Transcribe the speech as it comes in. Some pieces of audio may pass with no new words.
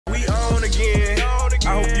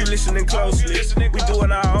listening closely. We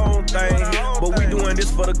doing our own thing, but we doing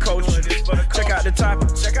this for the culture. Check out the topic.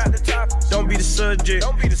 Don't be the subject.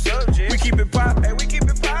 We keep it poppin'.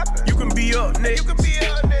 You can be up next. We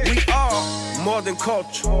are more than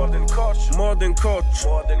culture. More than culture. More than culture.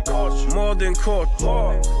 More than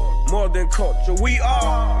culture. More than culture. We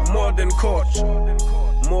are more than culture.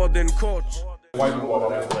 More than culture.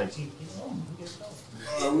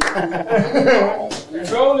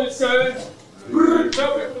 Rolling, son.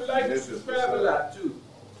 Tell people to like and subscribe a lot, too.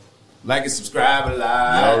 Like and subscribe a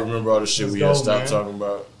lot. Y'all remember all the shit we had stopped talking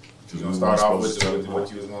about? You gonna start off with what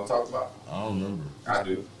you was gonna talk about? I don't remember. I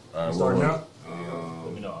do. All right, Start now?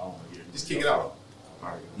 Let me know. I don't want to hear it. Just kick it off.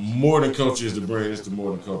 More Than Culture is the brand. It's the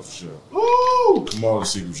More Than Culture show. Woo! Come on, the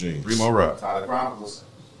Secret James. Remo Rock. Tyler Chronicles.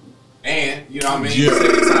 And, you know what I mean? Yeah.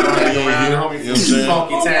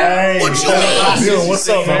 Funky Town. Hey, what's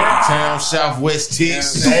up, man? Town, Southwest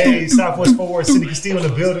Texas. Hey, Southwest Fort Worth City, Castillo in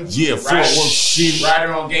the building. Yeah, Fort Worth City.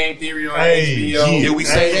 Rider on Game Theory on Hey, HBO. yeah. Did we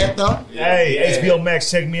say that though? Hey, HBO Max,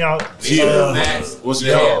 check me out. HBO Max. What's the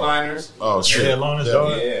that? Headliners? Oh, shit. Headliners,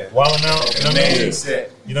 dog. Yeah. Wilding out. You know what I mean? Amazing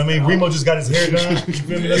set. You know what I mean? Remo just got his hair done. You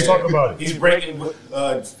feel me? Let's talk about it. He's breaking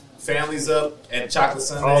families up at Chocolate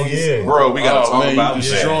Sundays. Oh, yeah. Bro, we gotta talk man, about you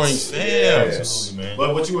this. destroying fams. Absolutely, man.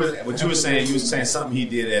 But what you were saying something he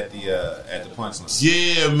did at the punchline.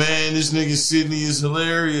 Yeah, man, this nigga Sydney is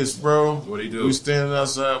hilarious, bro. What'd he do? We standing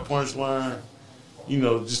outside Punchline, you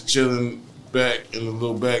know, just chilling back in the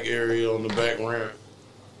little back area on the back ramp.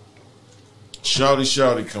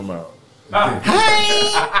 Shawty come out.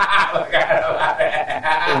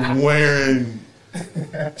 Wearing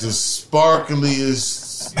the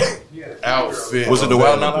sparkliest outfit. Was it the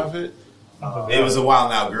Wild Out outfit? It was a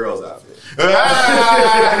Wild Out Girls outfit.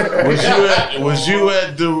 Was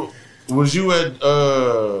you at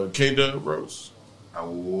K-Dub Roast? I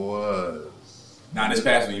was. Nah, this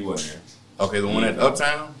past one you wasn't there. Okay, the one at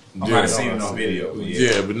Uptown? I might have seen it on video. But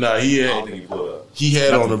Yeah, but nah, I don't think he pulled up. he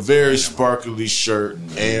had on a very sparkly shirt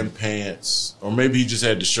and pants, or maybe he just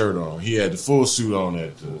had the shirt on. He had the full suit on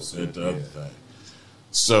at the other thing.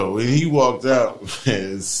 So when he walked out,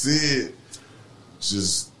 man, Sid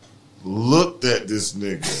just looked at this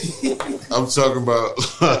nigga. I'm talking about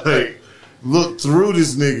like looked through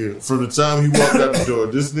this nigga from the time he walked out the door.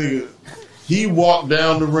 This nigga, he walked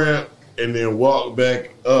down the ramp and then walked back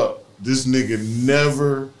up. This nigga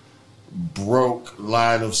never broke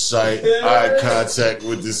line of sight, eye contact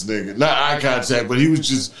with this nigga. Not eye contact, but he was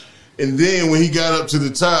just. And then when he got up to the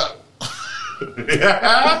top,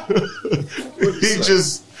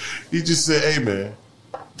 he just said, "Hey man,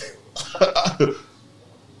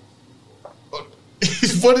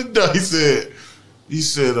 what did he said? He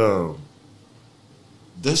said,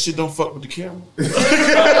 that shit don't fuck with the camera."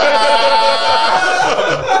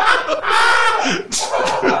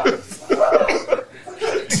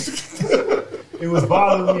 It was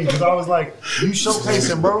bothering me because I was like, you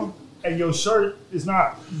showcasing, bro, and your shirt is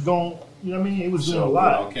not going, you know what I mean? It was doing a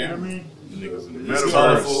lot. You know what I mean? It's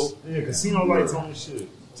colorful. Yeah, casino lights on this shit.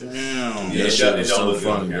 Damn. Yeah, That shit was don't so look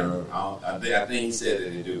funny, good on bro. camera. I think he said that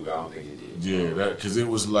it do, but I don't think it did. Yeah, that because it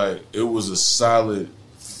was like it was a solid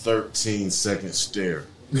 13-second stare.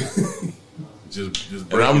 Just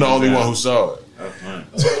And I'm the only one who saw it.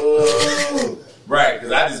 Right,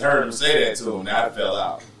 because I just heard him say that to him, and I fell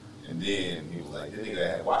out. And then he was like, "This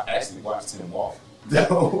nigga had actually watched him walk."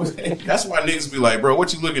 That's why niggas be like, bro,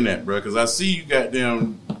 what you looking at, bro? Because I see you got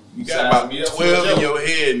about 12 in your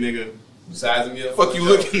head, nigga. Sizing me up. Fuck you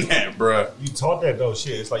looking at, bro? You taught that though,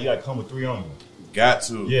 shit. It's like you gotta come with 3 on you. Got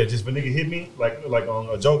to. Yeah, just if a nigga hit me, like on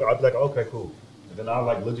a joke, I'd be like, okay, cool. And then I'll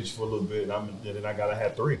like look at you for a little bit, and then I gotta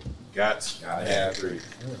have 3. Gotta have 3.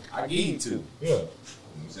 I give you 2. Yeah. You know what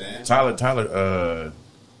I'm saying? Tyler,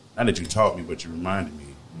 not that you taught me, but you reminded me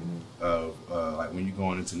of like when you're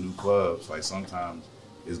going into new clubs, like sometimes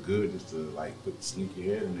it's good just to like sneak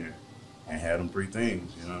your head in there and have them 3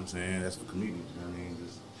 things, you know what I'm saying? That's for comedians, you know what I mean?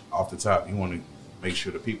 Just off the top, you want to make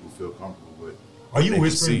sure the people feel comfortable with. Are you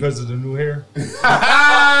whispering because of the new hair? Because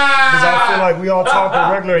I feel like we all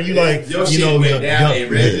talking regular, and you like, your you shit know, went down. yo,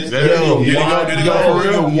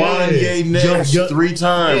 Wanye next 3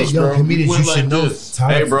 times, young bro. comedians, you should know.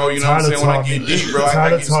 Hey, bro, you know what I'm saying? When I get deep, bro,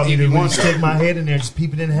 Tyler I get taught me to Stevie really Wonder. stick my head in there, just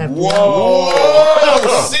peep it in half. Whoa!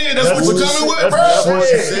 Shit, that's what you're coming with, bro. That's what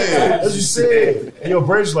you said. That's what you said. And your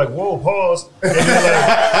brain's like, whoa, pause. And you're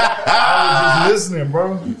like, I was just listening,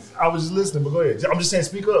 bro. I was just listening, but go ahead. I'm just saying,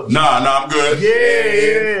 speak up. Nah, I'm good.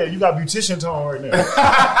 Yeah. You got beautician tone right now.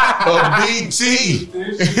 BT.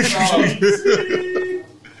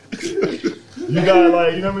 You got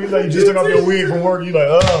like, you know what I mean? Like you just took off your wig from work. You like,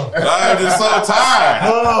 oh. I'm just so tired.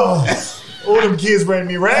 Oh. All them kids bring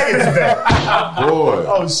me ragged today. Boy.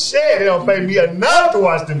 Oh shit, they don't pay me enough to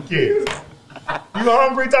watch them kids. You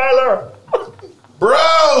hungry, Tyler? Bro,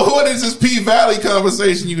 what is this P Valley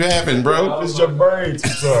conversation you having, bro? It's your braids.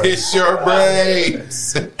 I'm sorry. It's your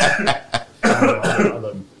braids. I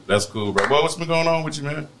love you. That's cool, bro. What's been going on with you,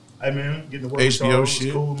 man? Hey man, getting to work HBO with y'all. shit.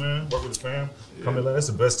 It's cool, man. Work with the fam. Come to Atlanta. It's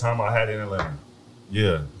the best time I had in Atlanta.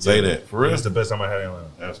 Yeah. Say that. For real? It's the best time I had in Atlanta.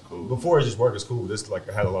 That's cool. Before it just work is cool. This like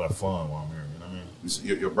I had a lot of fun while I'm here. You know what I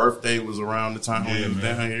mean? Your birthday was around the time when you was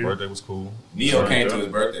down here? Birthday was cool. Neo came to his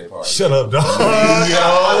birthday party. Shut up, dog.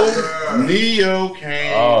 Neo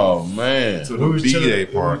came Oh, man. to the B-Day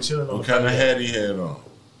party. What kind of hat he had on?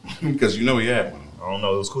 Because you know he had one. I don't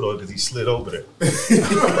know. It was cool though because he slid over there. He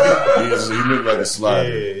looked like a Yeah,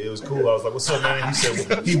 slider. it was cool. I was like, "What's up, man?" He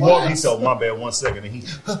said, "He walked." He said, "My bad." 1 second, and he,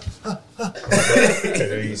 and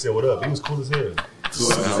then he said, "What up?" He was cool as hell.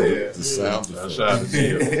 The sound effect. Shout out to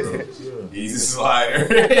Neo, bro. He's a slider.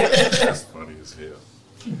 That's funny as hell.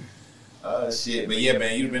 Shit, but yeah,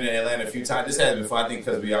 man, you've been in Atlanta a few times. This has been fun, I think,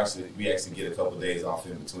 because we actually get a couple of days off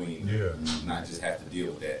in between. Yeah. Not just have to deal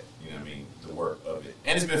with that. You know what I mean? The work of it,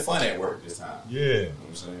 and it's been fun at work this time. Yeah, You know what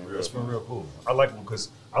I'm saying? Real it's been fun. real cool. I like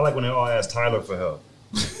when they all ask Tyler for help.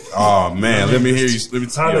 Oh, man. Let me hear you. Let me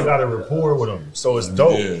Tyler yo. got a rapport with him, so it's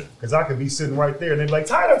dope. Yeah. Because I could be sitting right there, and they're like,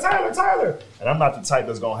 "Tyler, Tyler, Tyler," and I'm not the type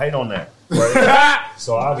that's gonna hate on that. Right?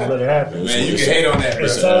 So I'll just let it happen. Man, you can hate on that, And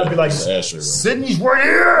bro. Tyler be like, Ashtray, bro. "Sydney's right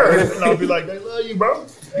here," and I'll be like, "They love you, bro."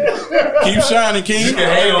 Keep shining, King. You can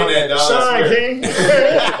hate on that, dog. I Shine, swear. King.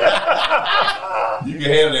 You can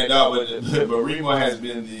hate on that, dog, but Remo has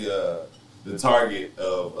been the target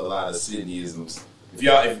of a lot of Sydneyisms.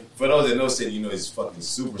 If for those that know Sydney, you know he's fucking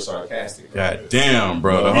super sarcastic. Right? God damn,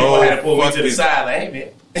 bro. The Remo whole had to pull me to the fucking... side, like,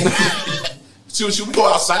 "Hey, man, Should we go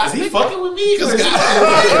outside? is he fucking with me?" 'Cause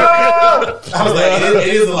I was like,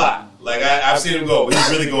 it is a lot. Like I've seen him go, but he's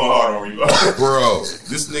really going hard on Remo. Bro,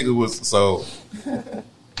 this nigga was... So,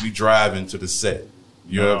 we drive into the set.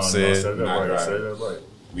 You know what I'm saying? Set it Not up right. driving. Set it up right.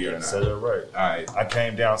 We are Set not. it up right. All right. I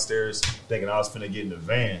came downstairs thinking I was finna get in the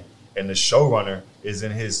van, and the showrunner is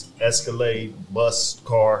in his Escalade bus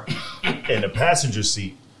car in the passenger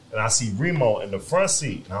seat, and I see Remo in the front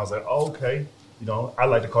seat, and I was like, oh, okay, you know, I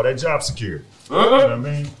like to call that job security. You know what I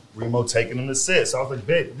mean? Remo taking him to set, so I was like,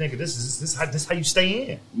 bet, nigga, this how you stay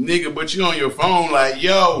in. Nigga, but you on your phone like,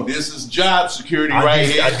 yo, this is job security right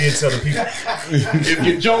here. I did tell the people. If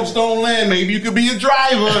your jokes don't land, maybe you could be a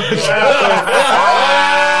driver.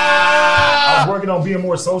 I was working on being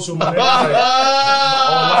more social, man.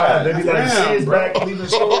 Online. They be like, Damn, see his bro. back, leaving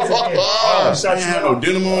shorts again. Oh, shot you Damn, out. no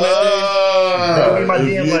denim on that They be my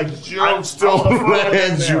DM if like, your jokes don't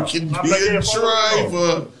land, you can I'm be like, a yeah,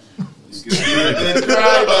 driver. You can be a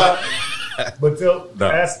driver. But No.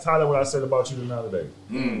 ask Tyler what I said about you the other day.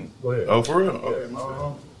 Go ahead. day. Oh, for real? Okay.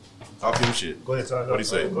 Uh-huh. Talk him shit. Go ahead, Tyler. What'd he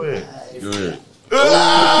say? Go ahead. Good.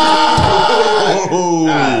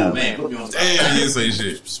 Oh, Man, put me on top. damn, he didn't say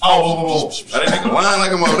shit. Oh. Are they nigga lying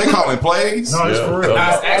like a mother? They calling plays? No, it's Yeah. for real.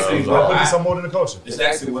 Nah, it's actually, bro, I put some more than the culture. it's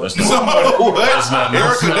actually what. That's What? not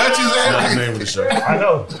Erica That's Dutch's not the ass? name of the show. I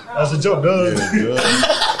know. That's a joke, dude.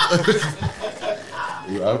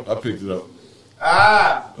 Yeah, I picked it up.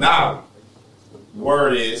 Now,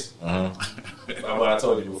 word is, Uh-huh. what I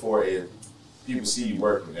told you before is, people see you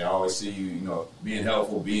working. They always see you, you know, being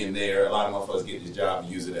helpful, being there. A lot of motherfuckers get this job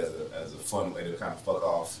and use it as a fun way to kind of fuck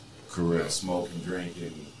off. Correct. Smoke and drink,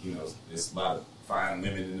 and you know, there's a lot of fine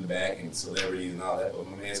women in the back and celebrities and all that. But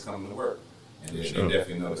my man's coming to work, and they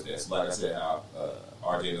definitely noticed that. So, like I said, how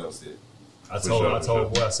RJ noticed it. I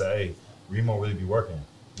told boy, I said, hey, Remo really be working.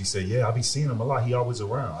 He said, yeah, I be seeing him a lot. He always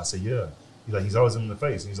around. I said, yeah. He's always in the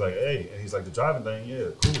face. He's like, hey, and he's like, the driving thing, yeah,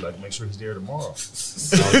 cool. Like, make sure he's there tomorrow. I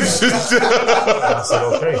said,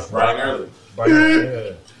 okay. Bright and early.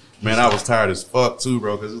 Yeah. Man, I was tired as fuck too,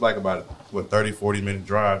 bro, because it's like about, 30, 40-minute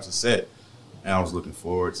drive to set. And I was looking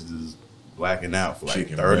forward to just blacking out for like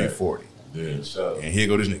Kicking 30, back. 40. Yeah. So, And here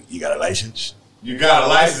go this nigga, you got a license? you got a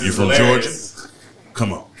license. You from hilarious. Georgia?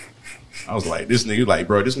 Come on. I was like, this nigga,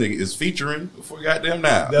 this nigga is featuring before goddamn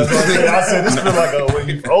now. That's what I said. I said, this feel like when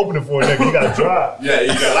you opening for a nigga, you got to drive. Yeah, you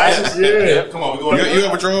got a license. Yeah. Come on, we going. You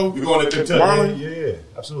ever drove? We going to Kentucky. Marlon? Yeah,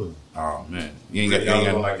 absolutely. Oh, man. You ain't got, Y'all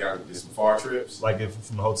going like y'all get some far trips. Like if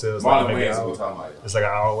from the hotels, Marlon like maybe Wayans, an we hour. talking about. It's like an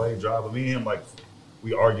hour away drive. But me and him, like,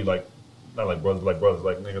 we argue like, not like brothers, like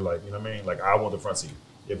nigga, like, you know what I mean? Like, I want the front seat.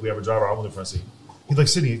 If we have a driver, I want the front seat. He's like,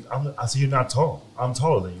 Sydney, I said, you're not tall. I'm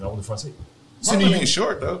taller than you. I want the front seat. Marlon ain't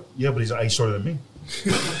short, though. Yeah, but he's shorter than me.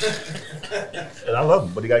 And I love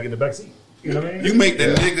him, but he got to get in the back seat. You know what I mean? You make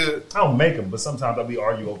that nigga... I don't make him, but sometimes we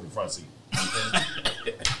argue over the front seat.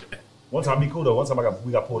 One time, be cool though. One time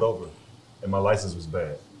we got pulled over. and my license was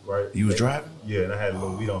bad. Right? You was driving? Yeah, and I had a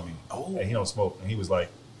little weed on me. Oh. And he don't smoke. And he was like,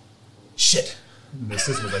 shit. And the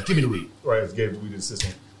assistant was like, give me the weed. Right? I gave the weed to the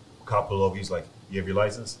assistant. Cop pulled over. He's like, you have your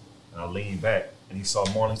license? And I leaned back, and he saw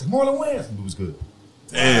Marlon. He's like, Marlon wins. And it was good.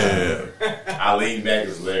 Damn. I leaned back. It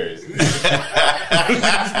was hilarious. Get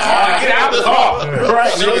out of the car. Yeah.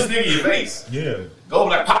 Right. Show this nigga your face. Yeah. Go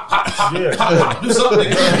like pop, pop, pop, Yeah. pop, pop. Do something. Do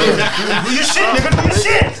your shit, nigga. Do your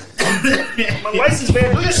shit. My license,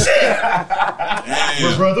 man. Do your shit.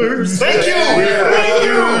 We're brothers. Thank you. Thank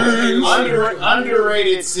you.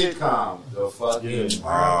 Underrated sitcom. The fucking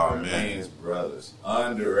man. Brothers.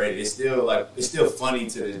 Underrated. It's still funny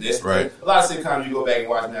to this. Right. A lot of sitcoms you go back and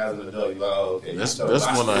watch now as an adult. You're like, oh, okay. That's So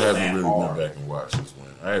one I haven't really hard. went back and watched. This one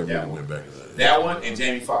I haven't really went back and That one and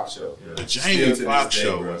Jamie Foxx show. The Still Jamie to Foxx this day,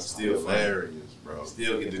 show bro. was Still funny. hilarious, bro.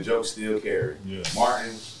 Still get the jokes. Still carry. Yeah.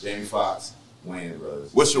 Martin, Jamie Foxx, Wayans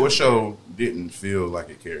brothers. What show didn't feel like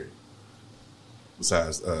it carried?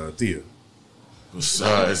 Besides Thea.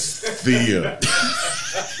 Besides Thea. That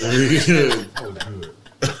was good.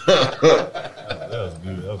 That was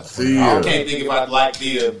good. Thea. I can't think if I liked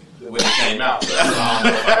Thea when it came out. But I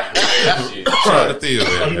don't know if I can shit. Shout out to Thea,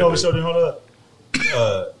 Oh, you man. know what show didn't hold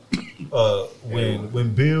up?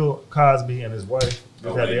 When Bill Cosby and his wife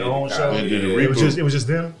had their own show, They did a it was reboot. just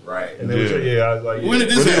them. Right. And they was, I was like, When did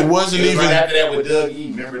this But it happen? wasn't It was even. right after that with Doug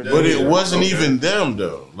E. Remember Doug But E? it wasn't Okay. even them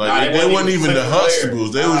though. Nah, Like they they wasn't even the Clint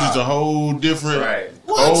Huxtables. They was just a whole different Right.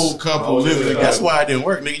 old couple What? living together. That's why it didn't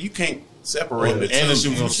work, nigga. You can't separate the And she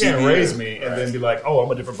two. was on you can't CBS. raise me and then be like, oh, I'm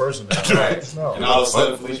a different person now. Right. No. And all of a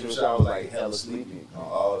sudden, Felicia Rashad was like hella sleepy on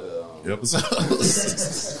all the.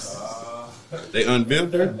 Episodes. They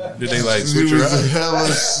unbilled her? Did they like She switch her was out? hella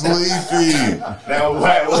sleepy. Now,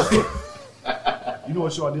 what? You know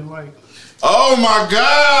what show I didn't like? Oh my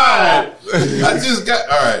God! I just got.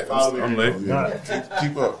 All right. I'm late. Not,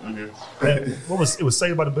 Keep up. it was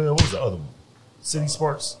Saved by the Bell. What was the other one? City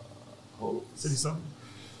Sparks? City something?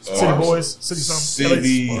 City Boys? City something?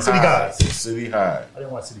 City Guys. City High. I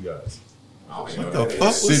didn't watch City Guys. What the fuck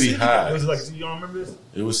was City It High. was like, you don't remember this?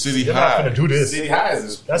 It was City You're not High. gonna do this. City High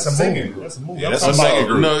is That's a singing movie. That's a movie. Yeah, I'm that's talking a about singing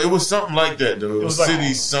group. No, it was something like that though. It was was like-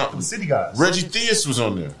 City something. City Guys. Reggie Theus was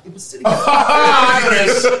on there. It was City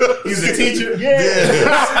He's the teacher.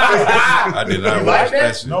 Yeah. I did not You watch like that?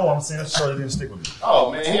 that shit. No, I'm saying that show didn't stick with me.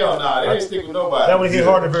 Oh man, hell no, they didn't stick with nobody. That would have hit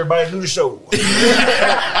harder if everybody knew the show.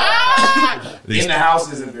 In the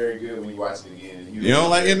House isn't very good when you watch it again. You don't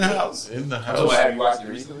like In the House? In the So house. have you watched it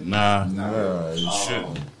recently? Nah. Nah, you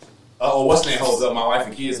shouldn't. Oh, what's the name holds up? My wife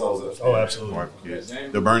and kids holds up. Oh, absolutely.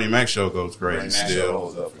 The Bernie Mac show goes Bernie crazy Mac show still.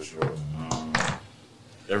 holds up for sure.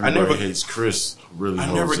 Everybody never- hates Chris. Really, I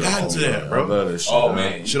holds never up got on to that, bro. I love that shit. Oh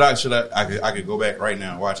man, Should I could go back right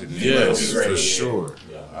now and watch it. Yes, Great, for yeah. sure.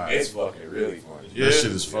 it's fucking really funny. Yeah. That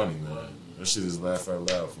shit is funny, man. That shit is laugh out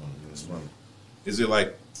loud funny. It's funny. Is it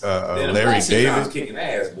like Man, the Larry black sitcoms David? kicking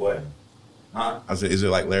ass, boy. Huh? I said, is it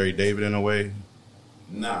like Larry David in a way,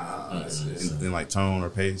 Nah, in like tone or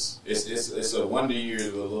pace? it's a Wonder Years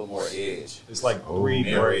with a little more edge. It's like three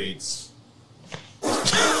man. braids.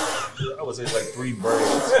 I would say it's like three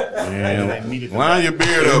braids. Man, line your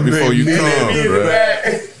beard up before you come, bro.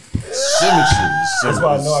 Symmetry. That's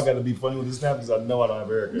why I know I got to be funny with the snap because I know I don't have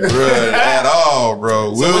hair. Bruh, at all,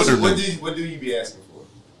 bro. Wilderman. What do you be asking for?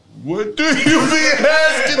 What do you be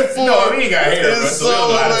asking for? No, he ain't got hair, bro. It's So we don't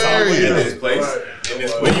know how to so talk in hilarious. this place. In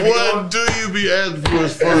this place. What do you be asking for?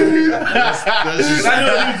 Is funny. That's Because I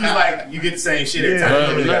know you just like you get the same shit every time.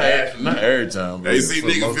 You really gotta ask for not every time. Hey, see, for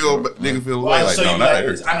the most part. nigga feel Well, like so no, you not like,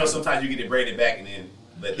 every time. I know sometimes you get it braided back and then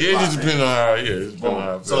let the Yeah, it lock just hang. depends on how. Yeah, it depends on how.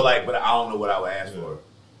 I feel. So like, but I don't know what I would ask for.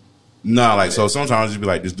 Nah, like so sometimes you be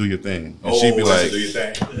like, just do your thing, and she be let's like, do your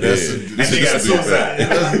thing. yeah, And you got a suicide.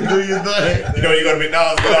 do your thing. You know you go to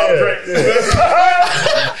McDonald's without a drink.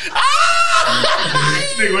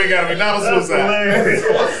 Nigga ain't got a McDonald's suicide.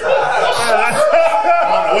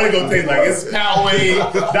 I don't know what it gonna taste like. It's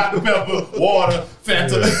Powerade, Dr. Pepper, water,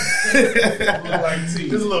 Fanta.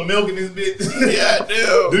 There's a little milk in this bitch. yeah,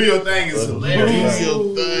 dude. Do your thing is hilarious. Do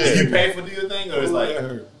your Did you thing. pay for do your thing or it's like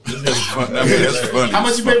That's funny. how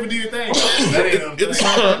much you pay for do your thing? That ain't no It's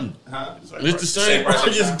thing. It's the same price.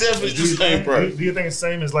 It's definitely the same price. Do you think it's the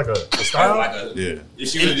same as like a style? Like a, Yeah. if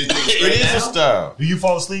she would have just It is a style. Do you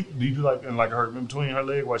fall asleep? Do you do like in like her in between her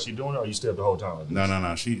leg while she doing it, or you stay up the whole time? Like this?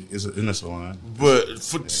 No. She is in the salon. But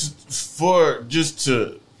for just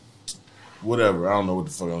to whatever, I don't know what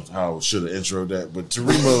the fuck how I should have introed that, but to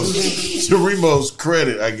Remo's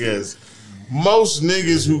credit, I guess most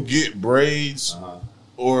niggas who get braids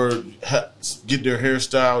or get their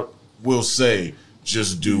hairstyle will say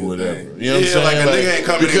just do whatever. You know what I'm saying? Like a nigga ain't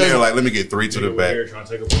coming in there like, let me get 3 to the back.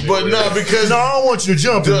 But no, because no, I don't want you to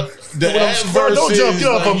jump. the adverse don't jump. is,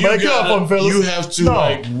 Get off like, him, man. Get off him, fellas. you have to No.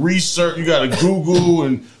 like research. You got to Google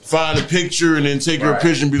and find a picture, and then take your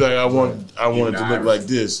picture and be like, I want it to look like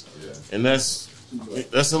this, and that's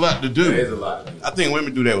a lot to do. There's a lot of I think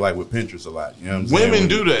women do that like with Pinterest a lot. You know what I'm saying? Women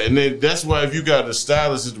do that, and that's why if you got a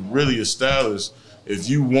stylist, it's really a stylist. If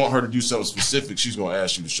you want her to do something specific, she's gonna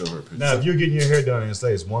ask you to show her a picture. Now, if you're getting your hair done and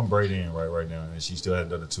say it's one braid in right now, and she still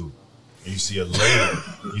hasn't done the 2, and you see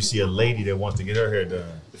a lady that wants to get her hair done,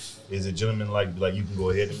 is a gentleman like you can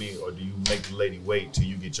go ahead of me, or do you make the lady wait till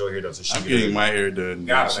you get your hair done? So I'm getting my hair done.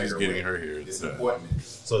 She's getting her hair It's done. important.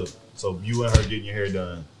 So you and her getting your hair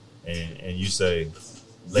done, and you say,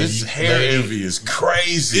 this hair envy is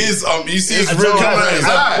crazy. It's you see, it's I really coming out have his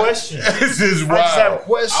a eye. question. This is I just have a wild.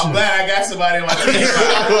 question. I'm glad I got somebody in my team.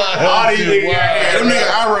 All these niggas got hair. Them nigga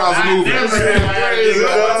eyebrows are moving.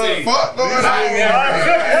 Fuck going on?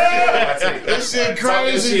 That shit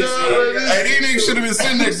crazy, dog. Hey, these niggas should have been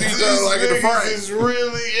sitting next to each other like in the front. This is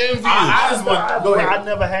really envious. I just want go ahead. I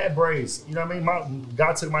never had braids. You know what I mean? My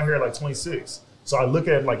God took my hair at like 26. So I look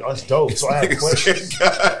at it like, that's dope. So I have questions.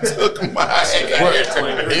 God took my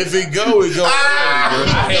hair. If it go, it go.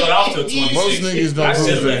 I held off till 26. Most niggas don't I lose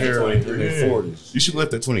should've their left at hair in 23. their 40s. You should have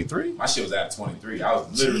left at 23. My shit was at 23. I was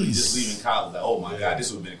literally just leaving college. Like, oh my god, this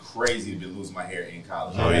would have been crazy to lose my hair in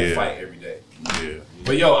college. I had to fight every day. Yeah.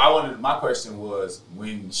 But my question was,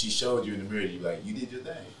 when she showed you in the mirror, you like, you did your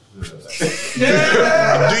thing. Do you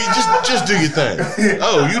just do your thing?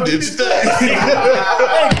 Oh, you did your thing.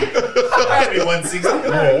 I had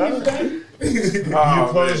 160. You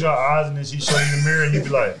close your eyes and then she show you the mirror and you be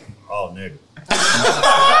like, oh, nigga.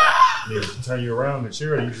 Then she turn you around in the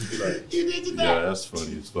chair and you just be like, Yeah, that's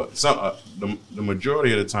funny as fuck. So, the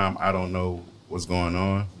majority of the time, I don't know what's going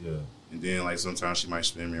on. yeah. And then, like, sometimes she might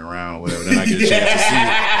spin me around or whatever. Then I get a chance to see it.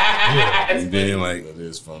 Yeah. And then, like, That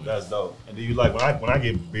is funny. That's dope. And do you like when I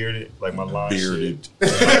get bearded, like my line Bearded. you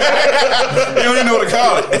don't even know what to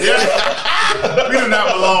call it. We do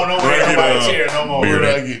not belong nowhere in nobody's chair no more.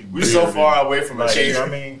 We're so far away from a like, you know chair. what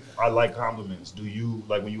I mean? I like compliments. Do you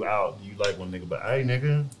like when you out? Do you like when nigga be, hey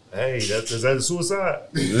nigga, hey, is that a suicide?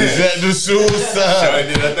 Is that the suicide?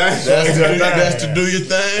 Did that thing? That's to do your And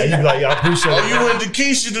thing. you be like, yeah, I appreciate Oh, it. you went to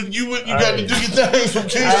Keisha. You got to do your thing from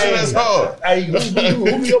Keisha. That's hard. Hey, who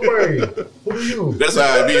be your bird? Who be you? That's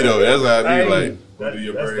how I be, though. That's how I be, Hey, like, that, do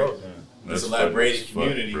your that's bird. dope, man. It's a funny liberated as fuck,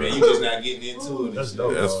 community, bro. man. You just not getting into it. That's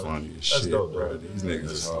dope. That's dog. funny as That's shit, dope, bro. dog. These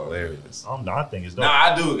niggas is hilarious. I think it's dope. Nah,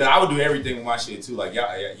 I do. I would do everything with my shit too. Like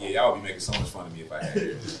y'all would be making so much fun of me if I had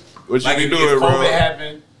hair. What you Like be if doing, COVID bro?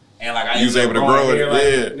 happened and like I You was ended up able to growing grow it, hair, like,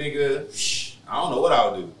 yeah. nigga, I don't know what I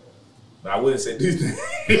would do, but I wouldn't say do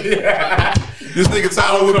that. This nigga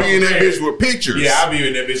Tyler would be in that bitch with pictures. Yeah, I'll be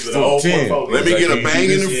in that bitch with a whole 10. portfolio. Let me get a bang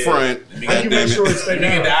in the Yeah. front. Let me How get you Damn make it. sure it stay Let me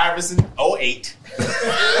get the down? Iverson 08. Let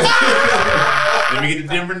me get the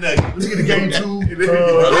Denver Nuggets. Let's get the game 2. Right.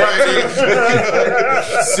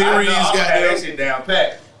 Series got got that shit down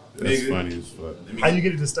pat. That's Nigga. funny as fuck. Let me How you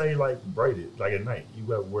get it to stay like braided, like at night? You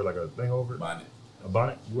wear like a thing over it? bonnet. A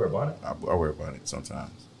bonnet? You wear a bonnet? I wear a bonnet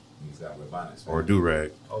sometimes. Niggas gotta wear bonnets. Or a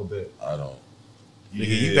do-rag. Oh, bet. I don't.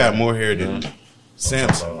 Nigga, you got more hair than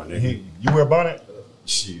Samson, my nigga. You wear a bonnet?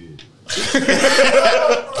 Shit.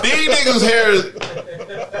 These niggas' hair,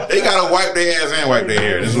 they gotta wipe their ass and wipe their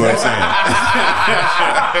hair. This is what I'm saying.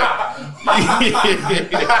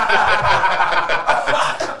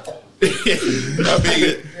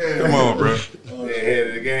 Come on, bro. They ahead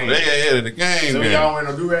of the game. They ahead of the game, So man. y'all wear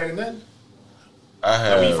no do-rag or nothing? I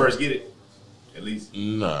have. When you first get it, at least.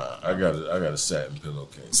 Nah, I got a satin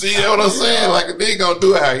pillowcase. See, that's what I'm saying? Like, they gonna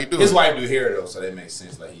do it how he do His it. wife do hair though, so that makes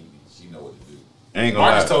sense. Like she know what to do. Ain't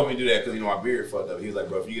gonna Marcus lie. told me to do that because my beard fucked up. He was like,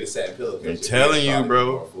 bro, if you get a satin pillowcase, I'm your telling beard's you, probably bro.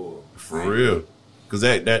 more full. For real. Cause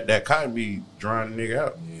that cotton be drying the nigga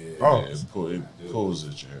out. Oh, it pulls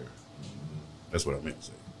at your hair. That's what I meant to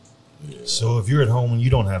say. So if you're at home and you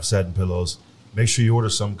don't have satin pillows, make sure you order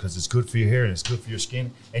some because it's good for your hair and it's good for your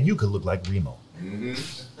skin, and you could look like Remo.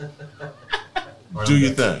 Do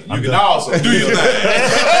your thing. You can also do your thing.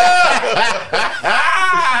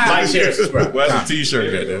 Like, share, subscribe. Well, that's a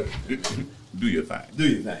t-shirt, goddamn. Do your thing. Do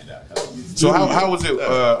your thing, dog. So how was it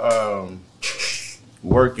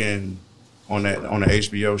working on the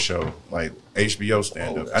HBO show, like HBO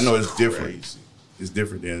stand up? I know it's different. Crazy. It's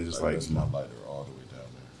different than just like That's my lighter all the way down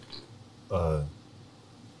there.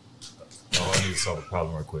 I need to solve a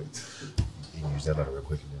problem real quick. You can use that letter real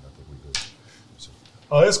quick, and then I think we're good.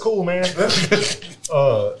 Oh, it's cool, man.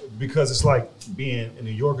 Because it's like being in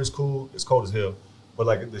New York is cool. It's cold as hell, but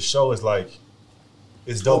like the show is like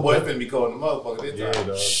it's Cool dope. boy finna be cold in the motherfucker this Yeah, time.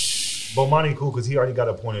 dog. Bomani cool because he already got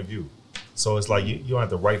a point of view. So it's like you don't have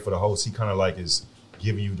to write for the host. He kind of like is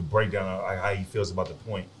giving you the breakdown of how he feels about the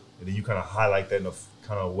point, and then you kind of highlight that in a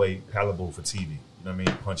kind of way palatable for TV. You know what I mean?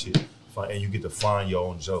 Punch it, and you get to find your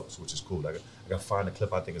own jokes, which is cool. Like I got to find the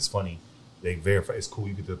clip I think is funny. They verify it's cool.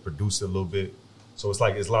 You get to produce it a little bit, so it's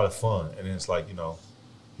like it's a lot of fun. And then it's like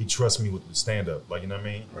he trusts me with the stand up. Like you know what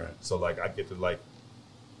I mean? Right. So like I get to like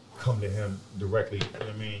come to him directly. You know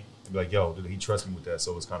what I mean? And be like, yo, he trusts me with that,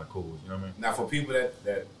 so it's kind of cool. You know what I mean? Now, for people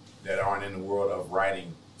that aren't in the world of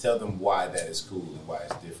writing, tell them why that is cool and why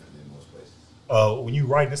it's different than most places. When you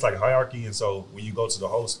write, it's like hierarchy, and so when you go to the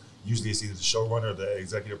host, usually it's either the showrunner or the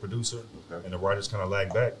executive producer, and the writers kind of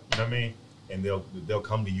lag back. You know what I mean? And they'll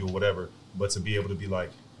come to you or whatever. But to be able to be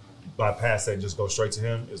like bypass that and just go straight to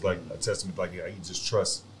him is like a testament. Like he just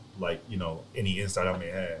trusts, like any insight I may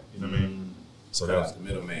have. You know what I mean? So That's the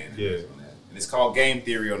middleman. Yeah. And it's called Game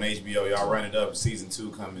Theory on HBO. Y'all run it up. Season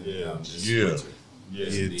 2 coming. This winter.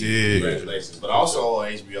 Yes, It indeed. did. Congratulations. But also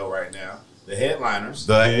on HBO right now, The Headliners.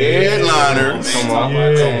 The headliner. Come on.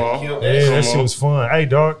 Yeah, that shit was fun. Hey,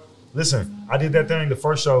 dog, listen, I did that thing the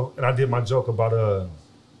first show, and I did my joke about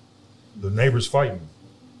the neighbors fighting,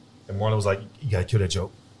 and Marlon was like, "You gotta kill that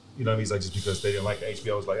joke." You know what I mean? He's like, just because they didn't like the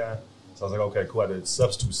HBO, was like, ah. So I was like, okay, cool. I had to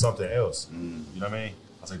substitute something else. You know what I mean?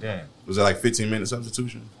 I was like, damn. Was that like 15-minute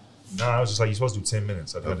substitution? Nah, I was just like, you're supposed to do 10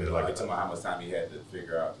 minutes. I did it Like, like talking about how much time he had to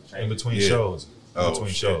figure out the change. in between Yeah. shows. In Oh, between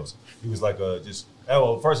shit. shows. He was like,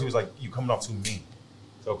 first he was like, you coming off too mean.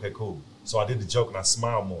 So, okay, cool. So I did the joke and I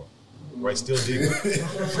smiled more. Right, still did.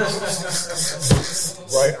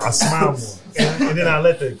 Right, I smiled more. And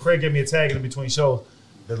then Craig gave me a tag in between shows.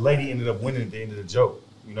 The lady ended up winning at the end of the joke.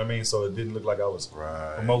 You know what I mean? So it didn't look like I was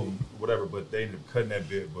Right. promoting whatever, but they ended up cutting that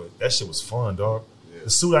bit. But that shit was fun, dog. The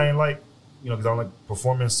suit I ain't like, because I don't like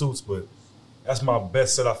performing in suits, but that's my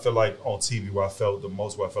best set I feel like on TV where I felt the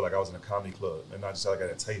most, where I felt like I was in a comedy club and not just like at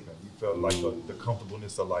a taping. You felt like the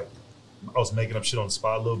comfortableness of like, I was making up shit on the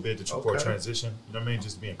spot a little bit for a transition. You know what I mean?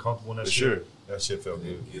 Just being comfortable in that For shit. sure. That shit felt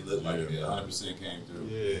good. It looked like it 100% came through.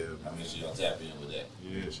 Yeah. I mean, y'all tap in with that.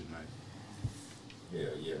 Yeah, shit nice.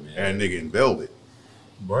 Yeah, man. And nigga in velvet.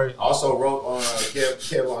 Right. Also wrote on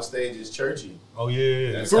Kev on Stage's Churchy. Oh,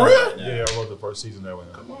 yeah. That's For out real? right now. Yeah, I wrote the first season that way.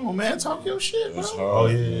 Come on, man. Talk your shit, bro. That's hard. Oh,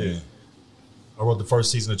 yeah. I wrote the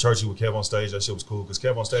first season of Churchy with Kev on Stage. That shit was cool because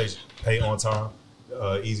Kev on Stage pay on time,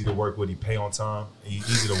 easy to work with. He pay on time. He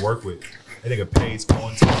easy to work with. That nigga pays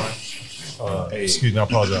on time. Excuse me, I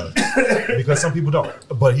apologize. Because some people don't,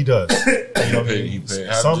 but he does. You know what I mean? He pay.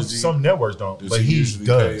 How does he- Some networks don't, does but he he usually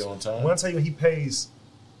does. pay on time? When I tell you he pays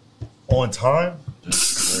on time,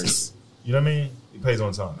 That's crazy. you know what I mean? He pays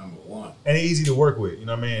on time. Number one. And he's easy to work with. You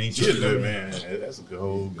know what I mean? He He's you know good, what I mean? man. That's a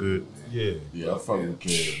whole good. Yeah. Yeah, I fuck with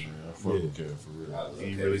Kev, man. I fuck with Kev for real. He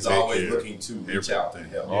Okay. really He's take always care looking to reach out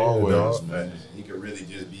and help. Always, dog. man. He could really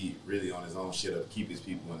just be really on his own shit up, keep his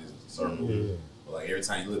people in his circle. Yeah. But like every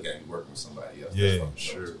time you look at him, working with somebody else. Yeah. That's fucking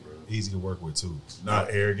Sure, dope. bro. Easy to work with too. Not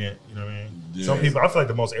arrogant, you know what I mean? Yeah. Some people, I feel like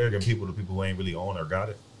the most arrogant people are the people who ain't really on or got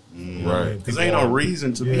it. Right. Because ain't no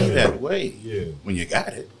reason to be Yeah. that way Yeah. when you got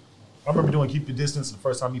it. I remember doing Keep Your Distance the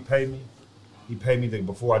first time he paid me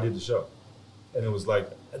before I did the show. And it was like,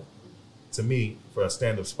 to me, for a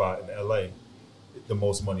stand-up spot in LA, the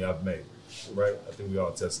most money I've made, right? I think we all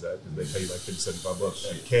attest to that because they pay like $50,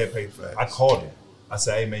 $75. And Kev paid for it. I called him. I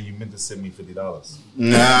said, hey, man, you meant to send me $50.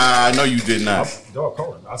 Nah, I know you did not. Dog,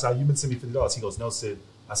 call him. I said, you meant to send me $50. He goes, no, Sid.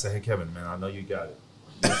 I said, hey, Kevin, man, I know you got it.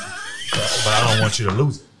 but I don't want you to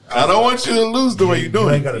lose it. I don't want you to lose the way you're You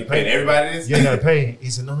doing ain't it. got to He pay paid everybody this. You ain't got to pay. He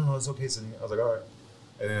said, no, it's okay. So I was like, all right.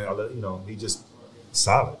 And then I let he just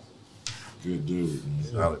solid. Good dude, man.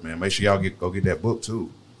 Solid, man. Make sure y'all go get that book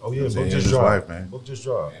too. Oh yeah, Him book and just his dropped. wife, man. Book just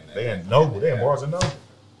dropped. They in Noble. They in Barnes and Noble.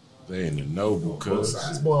 They in the Noble, cuz.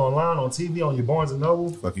 This boy online on TV on your Barnes and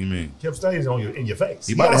Noble. Fuck you mean? Kept stays in your face.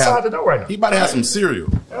 He He about to outside have the door right now. He about to have some cereal.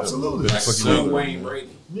 Absolutely. Like Fuck you Lil mean? Wayne Brady.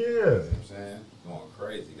 Yeah. You know what I'm saying? Going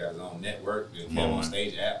crazy. He got his own network. The Kev on on.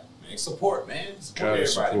 Stage app. Man, support, man. Support Gotta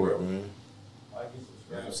everybody, support, bro. man.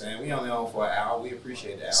 You know what I'm saying? We only on for an hour. We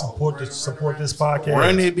appreciate the hour. Support this podcast.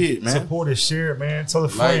 Run that bit, man. Support it, share it, man. Tell a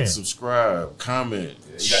Like, friend. subscribe, comment,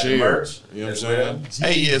 You got the share. merch You know what as I'm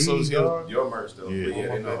saying? Hey, yeah, so it's dog. Your merch, though. Yeah. But yeah,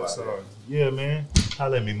 they know about So, that. yeah, man.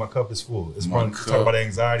 Holla at me. My cup is full. It's My fun to cup talk about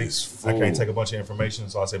anxiety. is I can't full. take a bunch of information,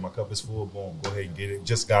 so I say my cup is full. Boom. Go ahead and get it.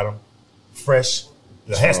 Just got them. Fresh.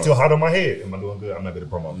 The hat's still hot on my head. Am I doing good? I'm not good at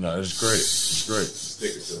promo. No, it's great. It's great.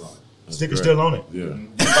 Sticker's still on it. It's Sticker's great. still on it. Yeah. You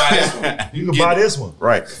buy this one. You can buy this one.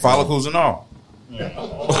 Right. Follicles and all.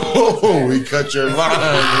 Oh, we cut your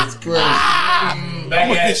line. It's crazy. back I'm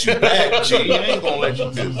gonna at get you back, G. I ain't gonna let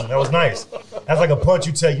you do. That was nice. That's like a punch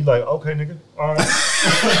you take. You like, okay, nigga. All right.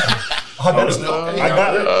 I got it. I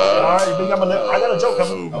got it. All right, nigga, I got a joke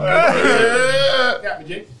coming. Got me,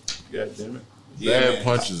 Jake. God damn it. Bad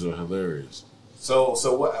punches are hilarious. So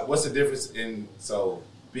what's the difference in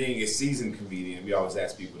being a seasoned comedian? We always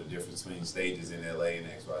ask people the difference between stages in LA and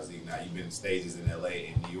XYZ. Now you've been in stages in LA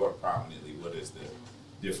and New York prominently. What is the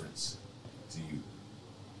difference to you?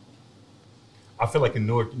 I feel like in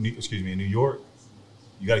New York,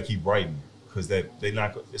 you got to keep writing because they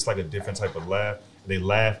not. It's like a different type of laugh. They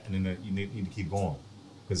laugh and then you need to keep going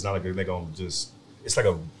because it's not like they're gonna just. It's like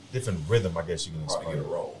a different rhythm, I guess you can explain. Get a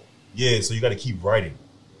roll. Yeah, so you got to keep writing.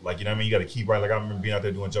 Like, you know what I mean? You got to keep writing. Like, I remember being out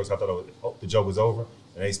there doing jokes. I thought the joke was over,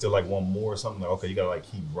 and they still like one more or something. Like, okay, you got to like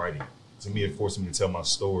keep writing. To me, it forced me to tell my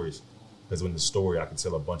stories because in the story, I can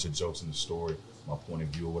tell a bunch of jokes in the story, my point of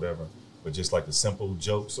view or whatever. But just like the simple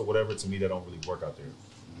jokes or whatever, to me, that don't really work out there.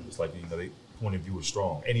 It's like, you know, they point of view is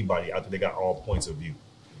strong. Anybody out there, they got all points of view.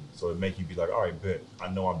 So it make you be like, all right, bet. I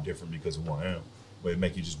know I'm different because of who I am. But it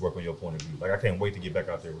make you just work on your point of view. Like, I can't wait to get back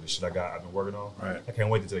out there with the shit I've been working on. Right. I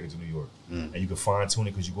can't wait to take it to New York. And you can fine tune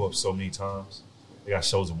it because you go up so many times. They got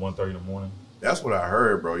shows at 1:30 in the morning. That's what I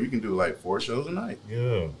heard, bro. You can do like 4 shows a night.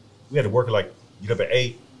 Yeah. We had to work at like, get up at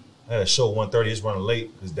 8. I had a show at 1:30. It's running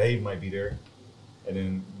late because Dave might be there. And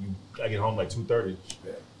then I get home like 2:30.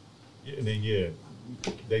 Yeah. And then,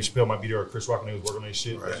 Dave Chappelle might be there or Chris Rock when they was working on their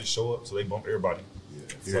shit. Right. They just show up, so they bump everybody. Yeah.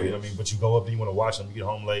 So, you know what I mean? But you go up there, you want to watch them. You get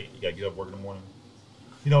home late. You got to get up, work in the morning.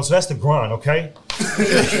 You know, so that's the grind, okay?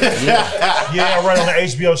 I run on the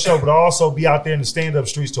HBO show, but I also be out there in the stand-up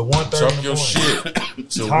streets till 1:30 in the Talk morning. your shit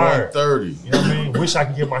till Tired. 1:30. You know what I mean? Wish I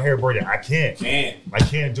could get my hair braided. I can't. I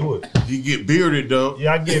can't do it. You get bearded, though.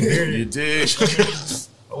 Yeah, I get bearded. You did.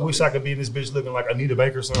 I wish I could be in this bitch looking like Anita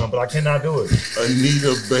Baker's son, but I cannot do it.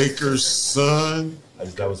 Anita Baker's son?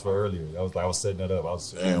 That was for earlier. I was setting that up.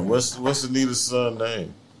 Man, what's Anita's son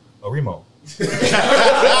name? Remo.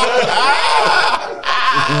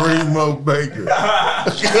 Remo Baker.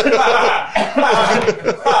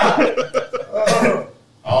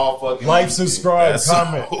 All fucking Like, subscribe,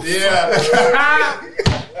 comment.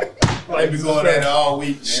 Like we going at it all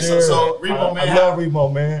week, man. Sure. So Remo, man, I love Remo,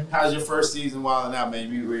 man. how's your first season wilding out, man?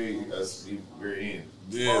 We're in.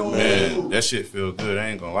 Yeah, Man, that shit feel good. I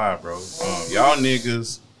ain't gonna lie, bro. Y'all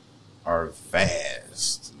niggas are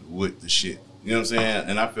fast with the shit. You know what I'm saying?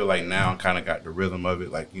 And I feel like now I kind of got the rhythm of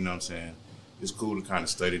it. Like, you know what I'm saying? It's cool to kind of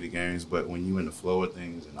study the games, but when you in the flow of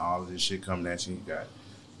things and all of this shit coming at you, you got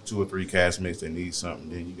 2 or 3 castmates that need something,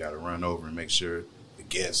 then you got to run over and make sure the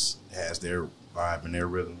guest has their vibe and their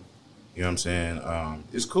rhythm. You know what I'm saying?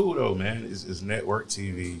 It's cool though, man. It's network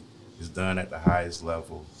TV. It's done at the highest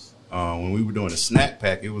level. When we were doing the snack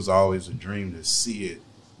pack, it was always a dream to see it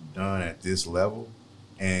done at this level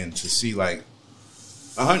and to see like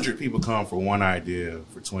 100 people come for one idea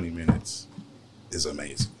for 20 minutes is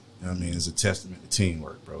amazing. You know what I mean? It's a testament to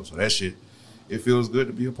teamwork, bro. So that shit, it feels good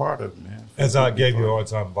to be a part of it, man. As I gave you all the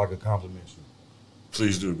time, if I could compliment you.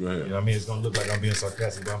 Please do. Go ahead. You know what I mean? It's going to look like I'm being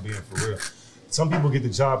sarcastic, but I'm being for real. Some people get the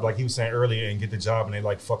job, like he was saying earlier, and get the job and they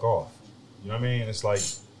like, fuck off. You know what I mean? It's like,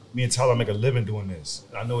 me and Tyler make a living doing this.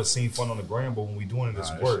 I know it seemed fun on the gram, but when we doing it,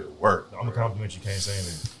 it's work. I'm going to compliment you, can't say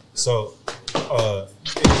anything. So,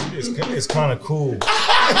 it's kind of cool.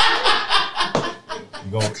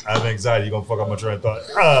 I have anxiety, you're going to fuck up my train of thought.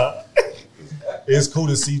 It's cool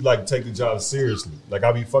to see, like, take the job seriously. Like,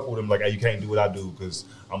 I be fucking with him, like, hey, you can't do what I do because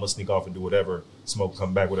I'm going to sneak off and do whatever, smoke,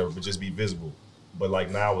 come back, whatever, but just be visible. But, like,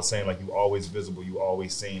 now I was saying, like, you always visible, you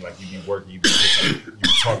always seen, like, you be working, you be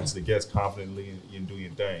talking to the guests confidently and you do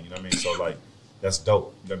your thing, you know what I mean? So, like, that's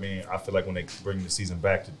dope. You know what I mean? I feel like when they bring the season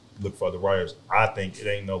back to look for other writers, I think it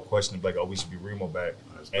ain't no question of, like, oh, we should be Remo back.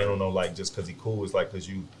 Ain't no, like, just because he cool. It's like because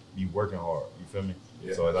you be working hard. You feel me?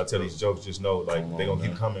 Yeah. So as I tell these jokes, just know, like, they going to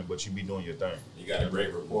keep coming, but you be doing your thing. You got a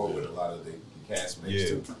great rapport with a lot of the castmates, too.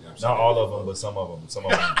 You know what I'm Not all of them, but some of them.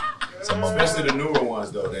 Especially the newer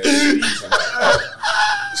ones, though. That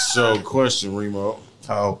So, question, Remo.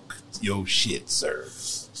 Talk your shit, sir.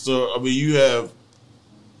 So, I mean, you have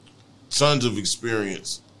tons of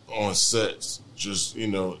experience on sets, just, you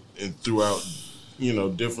know, and throughout, you know,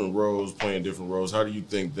 different roles, playing different roles. How do you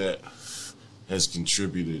think that has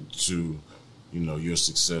contributed to, you know, your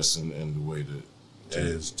success and the way that... That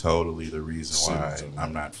is totally the reason why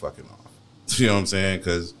I'm not fucking off. You know what I'm saying?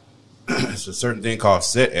 Because it's a certain thing called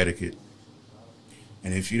set etiquette.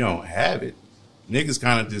 And if you don't have it, niggas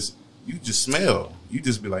kind of just, you just smell. You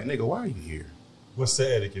just be like, nigga, why are you here? What's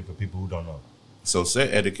set etiquette for people who don't know? So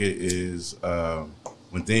set etiquette is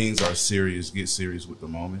when things are serious, get serious with the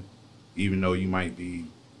moment. Even though you might be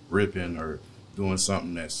ripping or doing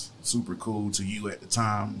something that's super cool to you at the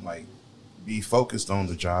time, like be focused on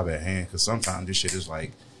the job at hand. Because sometimes this shit is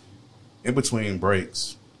like in between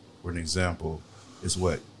breaks. For an example, it's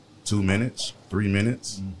what 2 minutes, 3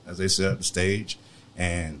 minutes as they set up the stage,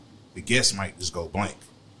 and the guests might just go blank.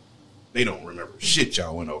 They don't remember shit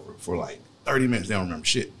y'all went over for like 30 minutes. They don't remember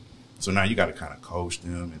shit. So now you got to kind of coach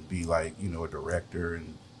them and be like, you know, a director.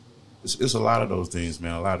 And it's a lot of those things,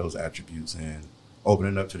 man, a lot of those attributes. And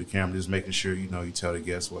opening up to the camera, just making sure, you know, you tell the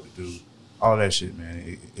guests what to do. All that shit,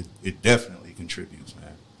 man, it definitely contributes,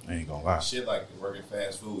 man. I ain't gonna lie. Shit like working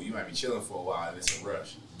fast food, you might be chilling for a while and it's a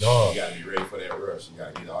rush. Dog. You gotta be ready for that rush. You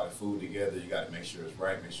gotta get all the food together. You gotta make sure it's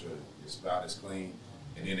right, make sure your spout is clean.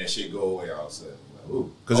 And then that shit go away all of a sudden. Like,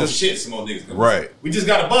 ooh, because shit, some more niggas come. Right. We just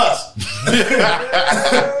got a bus.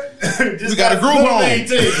 We got a group home. Hey,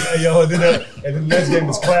 yo, and then the next game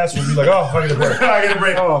is classroom. You're like, oh, I get a break. I get a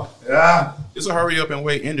break. Oh, Yeah. It's a hurry up and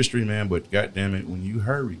wait industry, man. But goddamn it, when you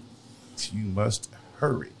hurry, you must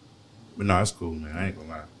hurry. But no, it's cool, man. I ain't gonna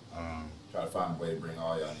lie. Try to find a way to bring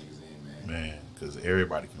all y'all niggas in, man. Man, because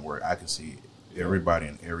everybody can work. I can see everybody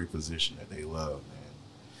in every position that they love,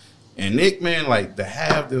 man. And Nick, man, like to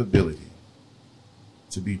have the ability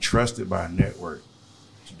to be trusted by a network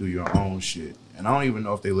to do your own shit. And I don't even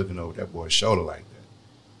know if they looking over that boy's shoulder like that.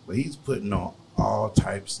 But he's putting on all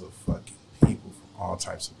types of fucking people from all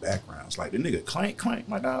types of backgrounds. Like the nigga Clank,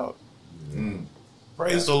 my dog. Mm.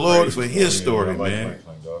 Praise the Lord for his story, man.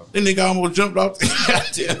 That nigga almost jumped off. This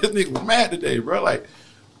nigga was mad today, bro. Like,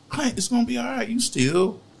 Clank, it's gonna be all right. You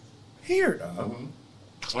still here, dog. Mm-hmm.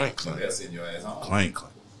 Clank. That's in your ass home. Clank.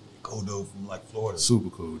 cool dude from like Florida. Super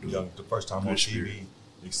cool dude. Young, the first time on TV,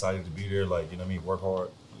 excited to be there. Like, you know what I mean? Work hard.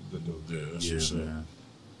 Good dude. Yeah, that's what's up. Man.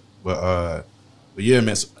 But yeah,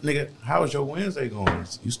 man. So, nigga, how was your Wednesday going?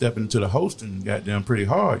 You stepping into the hosting, goddamn, pretty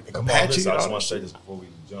hard. Come on, listen, I just want to say this before we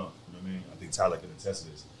jump. You know what I mean? I think Tyler can attest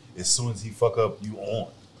to this. As soon as he fuck up, you on.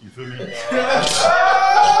 You feel me?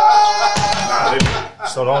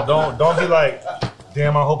 So don't be like,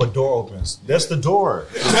 damn, I hope a door opens. That's the door.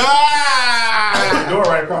 The door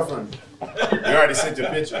right across from you. You already sent your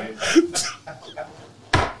picture.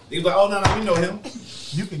 He was like, oh, no, we know him.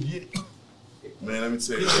 You can get it. Man, let me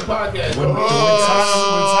tell you. It's your podcast. When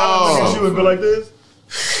Tyler looks at you and be like this,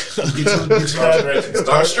 Start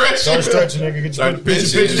stretching. start stretching, nigga. Get your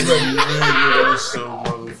pictures ready. That's so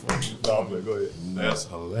motherfucking. Nah, man, go ahead. That's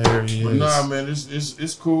hilarious. But nah, man,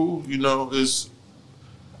 it's cool. You know, it's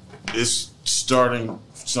starting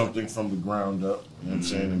something from the ground up. You know what I'm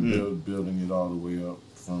saying? And building it all the way up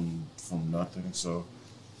from nothing. So,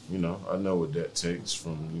 you know, I know what that takes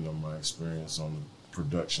from, you know, my experience on the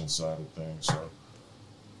production side of things. So,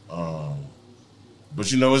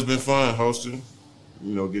 but you know, it's been fun hosting.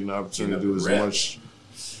 You know, getting the opportunity to do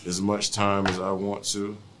as much time as I want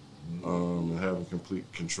to, and having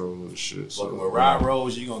complete control of the shit. So, Fucking with Rod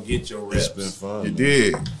Rose, you gonna get your reps. it's been fun. You man.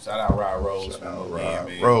 did. Shout out Rod Rose. Shout out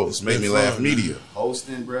man. Rose. Made me been laugh fun, media.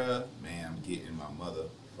 Hosting, bruh. Man, I'm getting my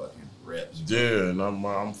motherfucking reps. Yeah, and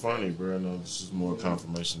I'm funny, bro. No, this is more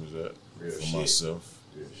confirmation of that Real for shit. myself.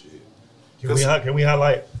 Good shit. Can we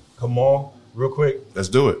highlight Kamal real quick? Let's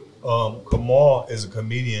do it. Kamal is a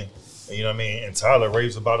comedian, and you know what I mean? And Tyler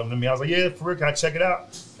raves about him to me. I was like, yeah, for real, can I check it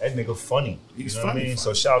out? That nigga funny. He's you know what I funny, mean?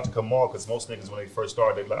 funny. So shout out to Kamal, because most niggas, when they first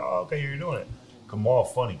start, they're like, oh, okay, you're doing it. Kamal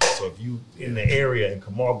funny. So if you in the area and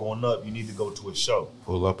Kamal going up, you need to go to a show.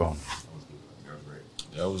 Pull up on him. That was great.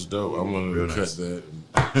 That was dope. I'm gonna Real cut nice. that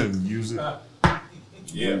and use it.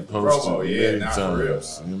 Yeah, Post promo, it yeah, many not for real.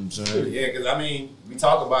 times. You know what I'm saying? Yeah, because I mean, we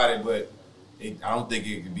talk about it, but I don't think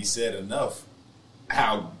it can be said enough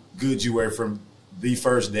how good you were from the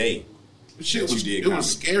first day. Shit that was, you did it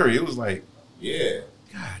was comedy. scary. It was like, Yeah.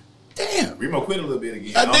 God damn. Remo quit a little bit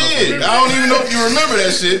again. I don't know if you did. remember I don't that. even know if you remember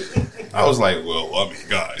that shit. I was like, well, I mean,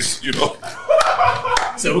 guys, you know.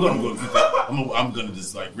 So we're gonna go keep that. I'm gonna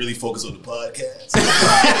just like really focus on the podcast.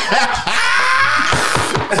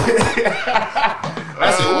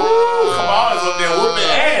 I said, "Ooh, come on, it's up there whooping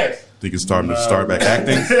ass." Think it's starting to start back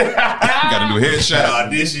acting. Got a new headshot.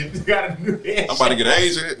 Audition. Got a new head. I'm about to get an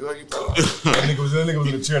agent. What you doing? That nigga was in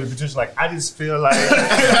the chair in the petition like, I just feel like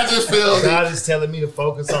I just feel God is telling me to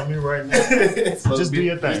focus on me right now. Just do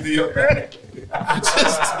your thing. Just do your thing.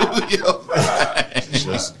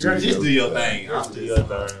 Just Just do your thing. Do your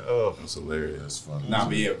thing. Oh. That's hilarious. That's funny. Nah,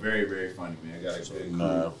 but yeah, very, very funny, man. I gotta say,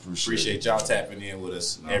 Nah, I appreciate y'all tapping in with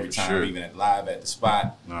us every for time, sure. even live at the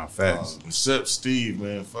spot. Nah, facts. Except Steve,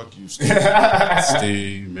 man. Fuck you, Steve.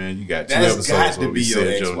 Steve, man, you got two That's episodes got to where we be your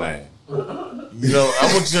said your ex-wife. name. You know,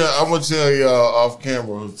 I'm gonna tell y'all off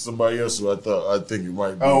camera somebody else who I think it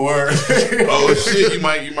might be. Oh, word. Oh shit, you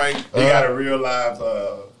might. He got a real live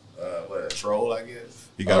troll, I guess.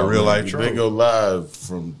 He got a real life They troll. go live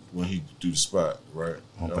from when he do the spot, right?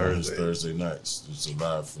 On his Thursday. Thursday nights. It's a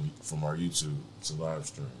live from our YouTube. It's a live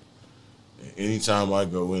stream. And anytime I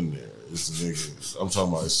go in there, it's a nigga. I'm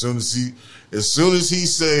talking about as soon as he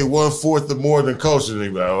say 1/4 of more than culture, they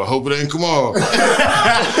be like, I hope it ain't come on.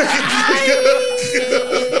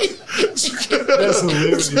 That's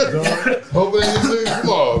hilarious, dog. Hope it ain't this nigga come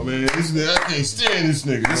on, man. This nigga, I can't stand this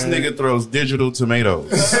nigga. This man. nigga throws digital tomatoes.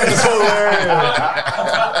 That's hilarious.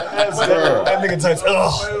 That nigga types,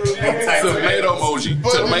 Tomato emoji.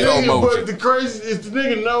 But the crazy is the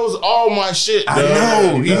nigga knows all my shit. I dog.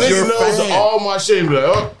 know. The He's nigga your knows fan. all my shit. And be like,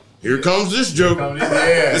 oh, here comes this joke.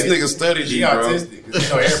 This nigga studied He you, bro. autistic. 'Cause you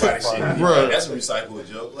know everybody shit. Bruh. That's a recycled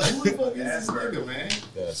joke. Like, who the fuck is this nigga, man?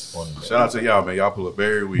 That's funny. Shout out to y'all, man. Y'all pull up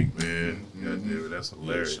every week, man. God damn it, that's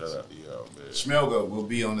hilarious. Shout out to y'all, man. Schmelgo will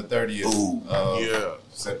be on the 30th of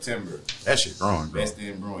September. That shit growing, bro. Best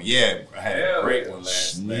in Brewing. Yeah, I had a great one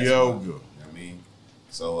last Yoga. month. I mean,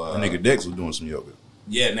 so That nigga Dex was doing some yoga.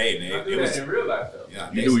 yeah, Nate. I do that in real life though. Yeah,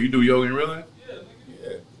 You do yoga in real life?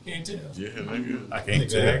 Yeah, can't tell. Yeah, nigga. I can't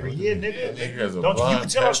tell. Yeah, nigga. Nigga has a Don't you blind can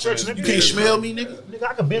tell I'm patch stretching in it. his You can't beard, smell bro. me, nigga. Nigga,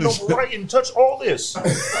 I can bend over right and touch all this.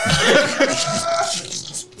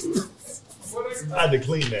 I had to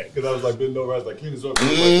clean that because I was like bending over. I was like, clean this up.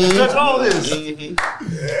 Touch all this.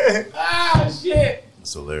 Ah, shit.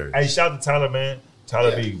 It's hilarious. Hey, shout out to Tyler, man.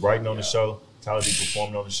 Tyler be writing on the show. Tyler be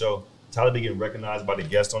performing on the show. Tyler be getting recognized by the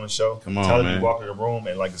guests on the show. Come on, Tyler man. be walking in the room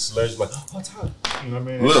and like the celebrities like, oh, Tyler. You know what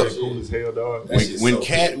I mean? Look. That shit cool as hell, dog. That shit's When so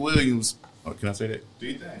Cat Williams, oh, can I say that? Do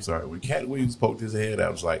you think? I'm sorry. When Cat Williams poked his head out,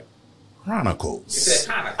 I was like, Chronicles.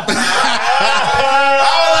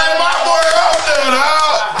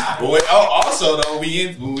 Also though,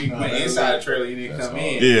 when we went inside the trailer, you didn't come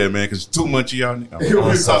in. Yeah, man, because too much of y'all niggas. We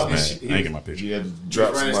was I'm talking man. shit. I ain't get my picture. You had to We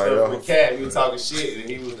drop running somebody stuff off. with Cat. We were talking shit,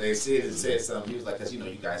 and they said something. He was like, "Cause you know,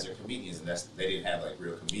 you guys are comedians, and they didn't have like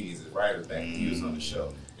real comedians as writers back when he was on the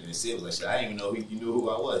show." And then Sid was like, "Shit, I didn't even know you knew who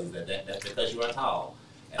I was." He said, "That's because you are tall."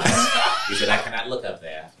 And he said, "I cannot look up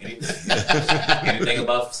there. Anything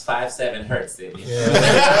above 5'7" hurts it." Real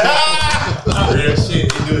shit.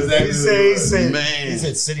 He knew exactly. He said, Man. he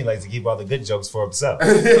said, City likes to keep all the good jokes for himself.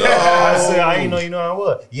 I said, I didn't know you know I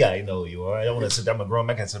was. Yeah, I know who you are. I don't want to sit down with a grown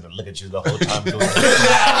man. I can sit and look at you the whole time doing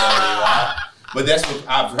it. But that's what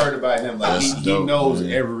I've heard about him. Like he dope, knows man.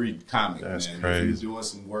 every comic. That's man. crazy. If he's doing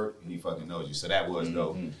some work, he fucking knows you. So that was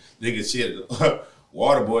dope. Nigga, shit.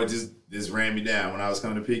 Waterboy just ran me down when I was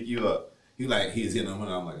coming to pick you up. He was hitting him, and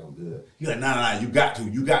I'm like, I'm good. He like, nah, you got to.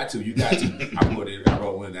 I put it, I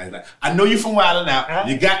rolled with it. He's like, I know you from Wild 'N Out.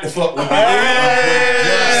 You got to fuck with me. You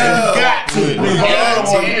got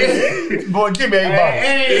to. Boy, give me everybody.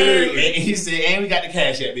 And he said, and we got the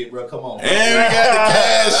cash at big bro. Come on. And we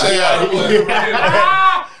got the cash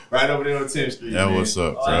out. Right over there on 10th Street. That man. what's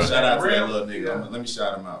up, Oh, bro. shout out to that little nigga. Let me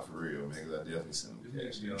shout him out for real, man, because I definitely sent him the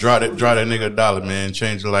cash. Draw that nigga $1, man.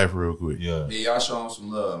 Change your life real quick. Yeah. Yeah, y'all show him some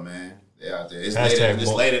love, man. They out there. It's Hashtag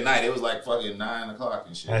late at night. It was like fucking 9 o'clock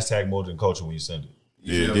and shit. Hashtag more than culture when you send it.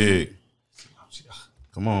 You Yeah, feel me? dig.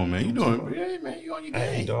 Come on, man. You doing? Yeah, man. You on your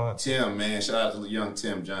Hey, game. dog. Tim, man. Shout out to young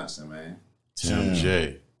Tim Johnson, man. Tim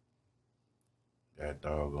J. That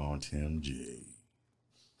doggone Tim J.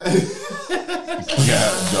 God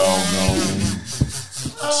doggone.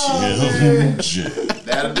 Tim J.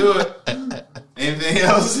 That'll do it. Anything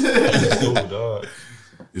else? Cool, dog.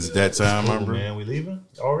 Is it that time, my Cool, bro? man. We leaving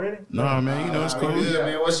already? No, man. You know it's We cool. good,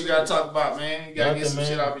 man. What you got to talk about, man? You got to get Nothing, some man.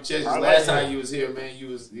 shit off your chest. 'Cause I last like time you was here, man,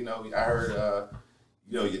 I heard,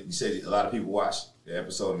 you said a lot of people watched the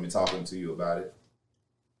episode and been talking to you about it,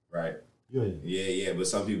 right? Yeah. Yeah. But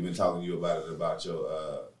some people been talking to you about it, about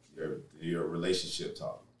your relationship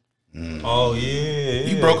talk. Oh, yeah.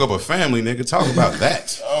 You broke up a family, nigga. Talk about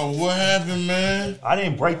that. Oh, what happened, man? I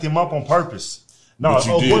didn't break them up on purpose. No, But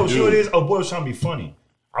you did boy, do you know what it. it is? Oh, boy, was trying to be funny.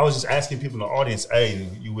 I was just asking people in the audience, hey,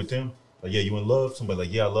 you with them? Like, yeah, you in love? Somebody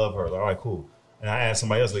like, yeah, I love her. Like, all right, cool. And I asked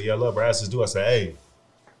somebody else, like, yeah, I love her. I asked this dude, I said, hey,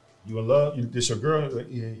 you in love? This your girl? Like,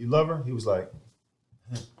 yeah, you love her? He was like,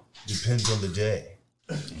 depends on the day.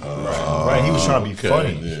 Right? He was trying to be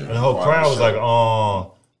funny. yeah. And the whole crowd was like,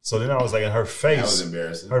 oh. So then I was like, in her face. That was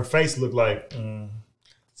embarrassing. Her face looked like,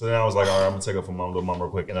 So then I was like, all right, I'm going to take her for my little mom real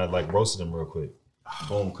quick. And I like roasted him real quick.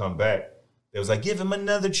 Boom, come back. They was like, give him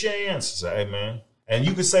another chance. I said, hey, man. And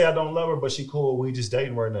you could say I don't love her, but she cool. We just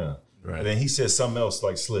dating right now. Right. And then he said something else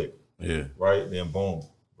like slick. Yeah. Right? Then boom,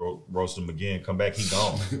 roast him again. Come back, he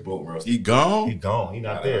gone. Boom, roast. He gone? He gone. He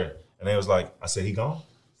not there. And they was like, I said, he gone?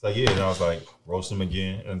 It's like, yeah, and I was like, roast him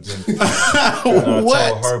again. And then and I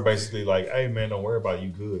told her basically like, hey man, don't worry about it, you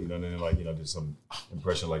good. You know, and then like, did some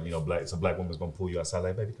impression like, some black woman's gonna pull you outside,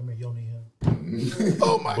 like, baby, come here, you don't need him.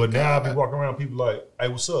 Oh my But God. now I be walking around, people like, hey,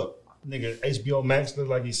 what's up? Nigga, HBO Max,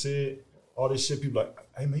 like he said, all this shit, people like,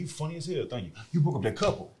 hey man, you funny as hell, thank you. You broke up that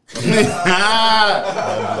couple.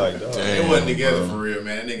 I was like, They wasn't together for real,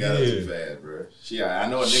 man. They got up too fast, bro. I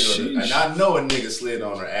know a nigga slid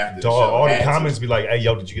on her after the show. All the comments be like, hey,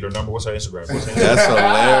 yo, did you get her number? What's her Instagram? That's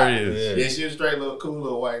hilarious. Yeah, she was a straight cool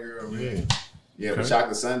little white girl, man. Yeah, but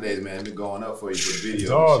Chocolate Sundays, man, been going up for you for the video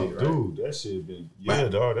Dog, and shit, right? dude, that shit been,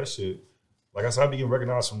 dog, that shit. Like I said, I be getting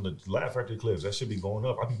recognized from the Laugh Factory clips. That shit be going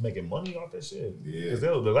up. I be making money off that shit. Yeah. Because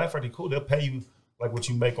the Laugh Factory cool. They'll pay you like what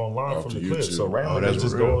you make online Off from the the clips. YouTube. So randomly that's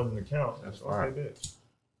just real. go in an account. That's all right, bet.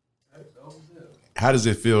 How does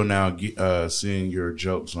it feel now seeing your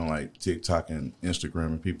jokes on like TikTok and Instagram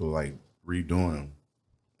and people like redoing them,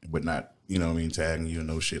 but not, tagging you and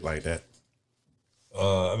no shit like that?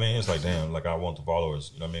 I mean, it's like, damn, like I want the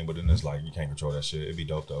followers, you know what I mean? But then it's like, you can't control that shit. It'd be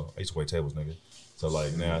dope though. I used to wait tables, nigga. So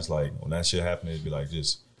like now it's like, when that shit happened, it'd be like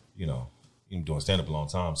just, you've been doing stand up a long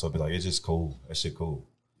time. So it'd be like, it's just cool. That shit cool.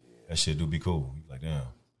 That shit do be cool. You be like, damn.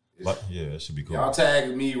 Like, yeah, that should be cool. Y'all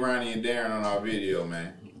tagged me, Ronnie, and Darren on our video,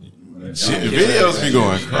 man. Shit, the videos be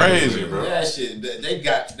going crazy, bro. That shit, they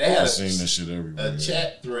had I've seen this shit everywhere. a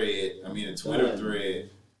chat thread, a Twitter thread,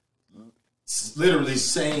 literally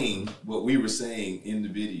saying what we were saying in the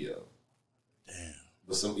video. Damn.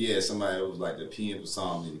 But somebody was like, the PM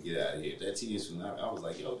song me to get out of here. That tedious one, I was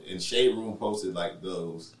like, yo, and Shade Room posted like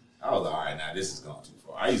those. I was like, all right, now this is going too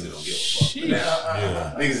far. I usually don't give a fuck. But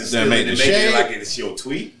now, niggas is still making it like it's your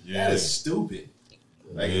tweet. Yeah. That is stupid.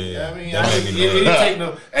 Like, Yeah. I mean, That made me it didn't take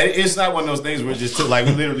no. It's not one of those things where it just took, like,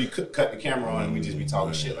 we literally cut the camera on and we just be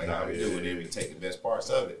talking shit like how we do, and then we take the best parts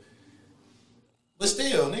of it. But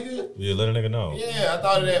still, nigga. Yeah, let a nigga know. Yeah, I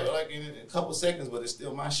thought of that like in a couple seconds, but it's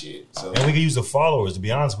still my shit. So And we can use the followers, to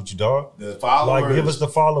be honest with you, dog. the followers, Like, give us the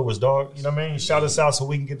followers, dog. You know what I mean? Shout us out so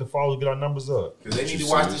we can get the followers, get our numbers up. because they need to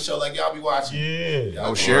watch this show like y'all be watching. Yeah.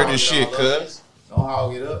 Y'all share go this hog shit, y'all up. cuz. Don't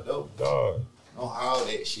hog it up, though. Dog. Don't hog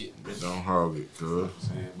that shit. Don't hog it, cuz.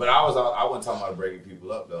 But I wasn't talking about breaking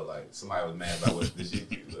people up though. Like somebody was mad about what the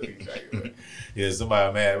shit you was yeah, somebody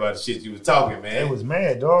was mad about the shit you was talking, man. It was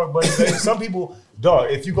mad, dog. But some people, dog,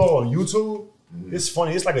 if you go on YouTube, it's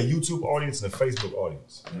funny. It's like a YouTube audience and a Facebook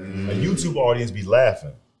audience. A YouTube audience be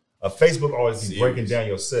laughing. A Facebook audience be breaking down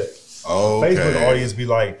your set. Okay. Facebook audience be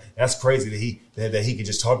like, that's crazy that he can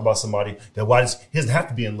just talk about somebody that he doesn't have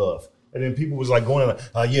to be in love. And then people was like going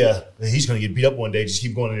like, yeah, he's gonna get beat up one day. Just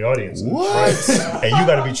keep going to the audience. What? Right? And you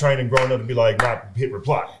got to be trained and grown up to be like, not hit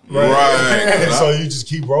reply. Right. And so you just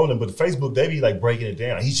keep rolling. But Facebook, they be like breaking it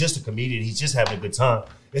down. He's just a comedian. He's just having a good time.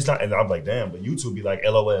 It's not. And I'm like, damn. But YouTube be like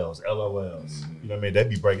LOLs. You know what I mean? They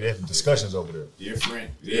be breaking it. Discussions over there.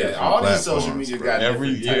 Different. Yeah, all these social media got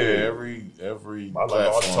every different every I like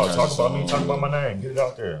all the platform talk has about me. its Talk own- about my name. Get it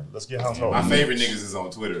out there. Let's get household. My favorite niggas is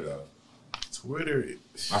on Twitter though. Twitter.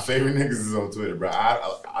 My favorite niggas is on Twitter, bro.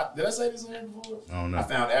 Did I say this on here before? I don't know. I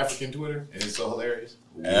found African Twitter, and it's so hilarious.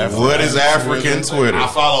 What is African Twitter? I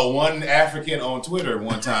follow one African on Twitter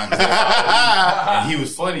one time, 'cause they followed me, and he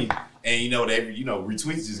was funny. And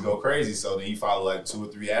retweets just go crazy. So then he followed like 2 or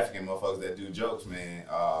 3 African motherfuckers that do jokes, man.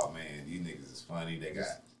 Oh man, these niggas is funny. They got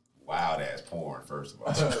wild ass porn, first of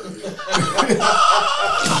all. that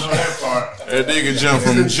part. That nigga jump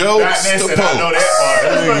from jokes to I know posts. that That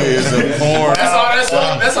part. nigga is a porn.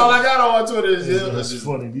 That's all I got on Twitter is That's just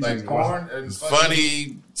funny. These like niggas porn and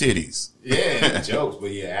Funny titties. Yeah, and jokes,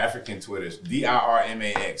 but yeah, African Twitter,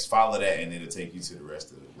 DIRMAX. Follow that, and it'll take you to the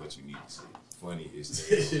rest of what you need to see. Funny is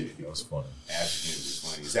That was funny. African is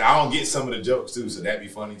funny. So I don't get some of the jokes too, so that'd be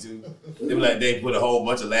funny too. They be like, they put a whole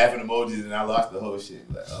bunch of laughing emojis, and I lost the whole shit.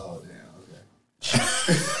 Like, oh damn, okay.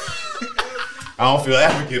 I don't feel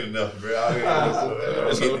African enough, bro. I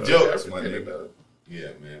don't get the jokes, my nigga.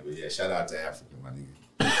 Yeah, man, but yeah, shout out to Africa, my nigga.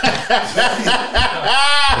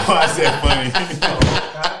 Why I said funny?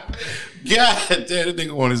 God damn, that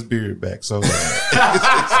nigga want his beard back so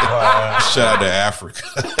bad. Shout out to Africa.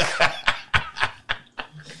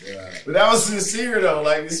 But that was sincere though.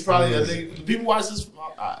 Like this is probably a thing. People watch this.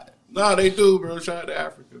 No, they do, bro. Shout out to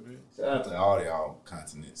Africa, man. Shout out to all y'all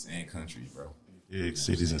continents and countries, bro. Yeah,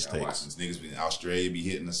 cities and I watch states. these niggas in Australia be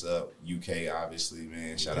hitting us up. UK, obviously,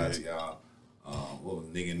 man. Shout out to y'all. What was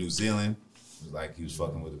the nigga in New Zealand? It was like he was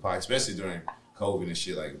fucking with the podcast, especially during COVID and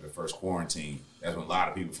shit, like the first quarantine. That's when a lot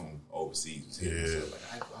of people from overseas was hitting us up. Like,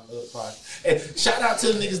 I love the podcast. And shout out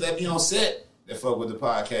to the niggas that be on set that fuck with the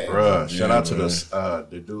podcast. Bruh, shout out to man.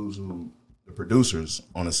 the dudes the producers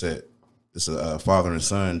on the set. it's a father and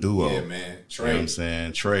son duo. Yeah, man. Trey. You know what I'm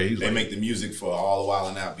saying? Trey. They make the music for all the Wild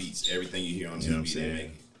and Out beats. Everything you hear on TV, You know what I'm they saying? make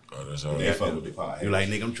it. Oh, that's all They right. fuck with the pod. You're like,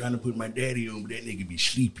 nigga, I'm trying to put my daddy on, but that nigga be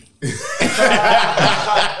sleepy.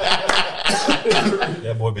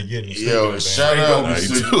 That boy be getting Yo, stupid,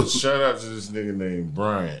 shout out to this nigga named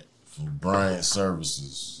Bryant from Bryant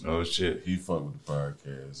Services. Oh shit. He fuck with the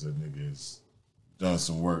podcast. That nigga's done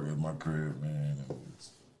some work at my crib, man.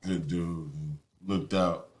 Good dude. And looked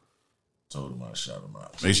out. Told him I'd shout him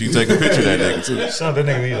out. Make sure you take a picture of that nigga too. Son, that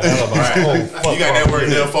nigga need an alibi. Oh, fuck. You got that work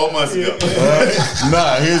done 4 months ago.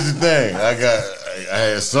 Nah, here's the thing. I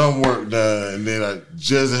had some work done, and then I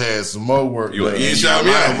just had some more work You done. like, you shout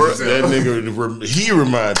me out, bro. That nigga, he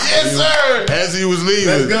reminded me. Yes, sir. As he was leaving,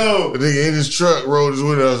 Let's go. the nigga in his truck rolled his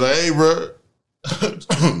window. I was like, hey, bro.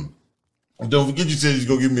 Don't forget you said you was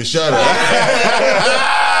going to give me a shout out.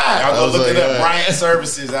 Y'all go was look like, it up. yeah. Bryant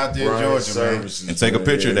Services out there in Bryant Georgia, Services, And take a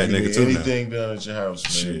picture of that If you nigga, need too, now. Anything done at your house,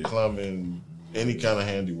 man. Shit. Plumbing, any kind of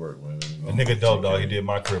handiwork, man. That nigga dope, dog. He did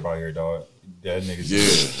my crib out here, dog. That nigga's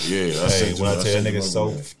Yeah. Hey, when I tell you that nigga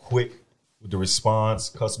so man. quick with the response,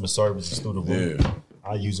 customer service is through the roof. Yeah.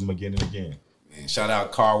 I use him again and again. man. Shout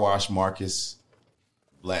out Car Wash Marcus,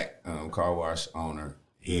 black car wash owner.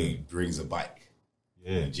 He brings a bike.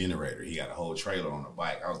 Yeah. A generator. He got a whole trailer on a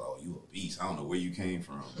bike. I was like, oh, you a beast. I don't know where you came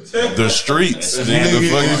from. The streets. This Nigga, the nigga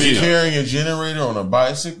fuck is you carrying a generator on a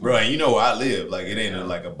bicycle. Bro, and you know where I live. Like, it ain't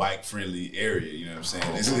like a bike-friendly area. You know what I'm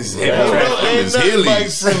saying? It's Ain't heavy traffic. ain't nothing bike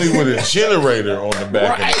friendly with a generator on the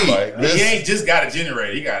back of the bike. He ain't just got a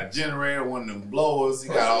generator. He got a generator, one of them blowers. He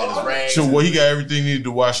got all his rags. So he got everything needed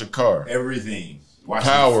to wash a car. Everything. Wash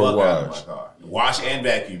Power the fuck out of wash. my car. Wash and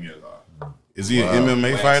vacuum your car. Is he an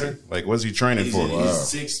MMA fighter? Like, what's he training He's for? a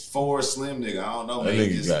 6'4" slim nigga. I don't know. That man.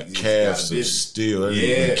 nigga He got just calves got of a business. steel. That Yeah.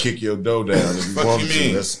 nigga can kick your dough down if you Fuck want you to.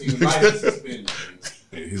 mean? That's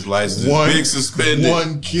His license One- is big suspended.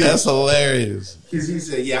 one kick. That's hilarious. He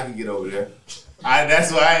said, yeah, I can get over there.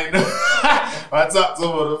 That's why I ain't know. When I talked to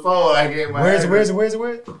him on the phone, I gave my Where is it?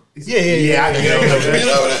 Yeah, I can get over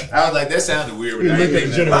there. I was like, that sounded weird, but I ain't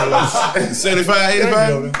think that. 75,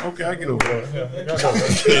 85? Okay, I get over there.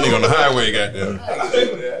 Nigga on the highway, goddamn.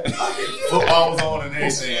 Football was on and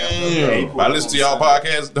everything. I listen to y'all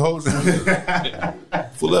podcast the whole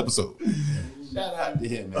time. Full episode. Shout out to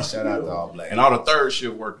him, man. Shout out to all black. And all the third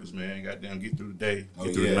shift workers, man. Goddamn, get through the day,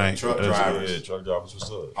 get through the night. Truck That's drivers. Yeah, truck drivers, what's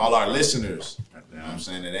up? All our listeners. You know what I'm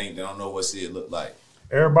saying? They don't know what it look like.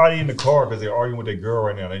 Everybody in the car because they're arguing with their girl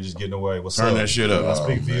right now. They just getting away. What's Turn up? that shit up. I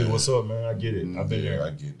speak for you. man. What's up, man? I get it. I've been yeah, there. I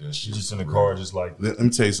get that shit. You just in the car, just like Let me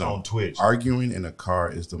tell you something. on Twitch. Arguing in a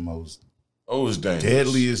car is the most Oh, it's dangerous.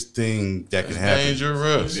 deadliest thing that can happen.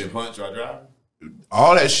 Dangerous. Been punched while driving?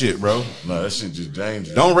 All that shit, bro. No, that shit just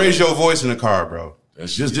dangerous. Don't raise your voice in the car, bro. That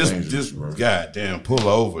shit dangerous, Just bro. goddamn, pull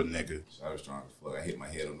over, nigga. So I was trying to fuck. I hit my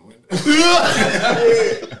head on the window.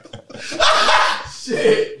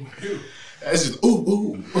 Shit. That's just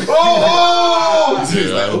ooh. Oh! It's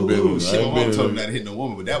just like, I ain't been- ooh, shit. I My ain't mom been told in- me not to hit no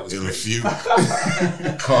woman, but that was In a crazy. few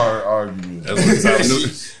car arguments. That's what That I'm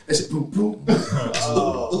shit, that shit, boom, boom.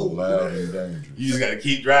 Loud and dangerous. You just gotta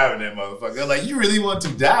keep driving that motherfucker. Like, you really want to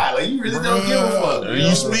die. Like, you really don't give a fuck. And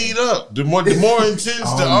you speed up. The more intense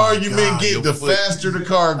the argument God, get, your the foot. faster the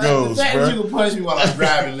car The goes, fact that you bro. can punch me while I'm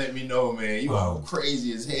driving, let me know, man. You are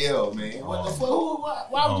crazy as hell, man. What the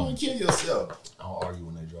fuck? Why would you kill yourself? I don't argue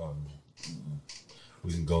when they drive.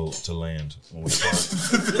 We can go to land when we park.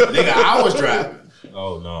 Nigga, I was driving.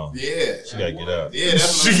 Oh no. Yeah. She gotta get out. Yeah,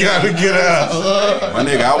 that's what She gotta get out. My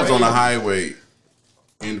nigga, I was on the highway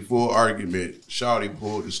in full argument. Shawty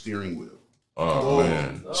pulled the steering wheel. Oh,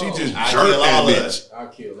 man. She just I jerked kill that all of bitch. us. I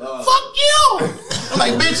kill all. Fuck you! I'm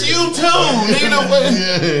like, bitch, you too, nigga. No way.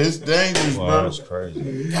 Yeah, it's dangerous, Wow, bro. that's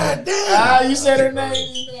crazy. God damn. Ah, you said her name.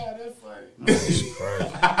 Yeah, that's funny. That's crazy.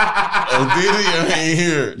 Oh, did he? I ain't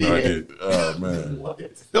hear it. No, I did. Oh, man.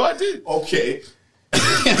 No, I did. Okay. He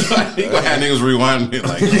gonna have niggas rewind it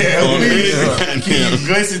like,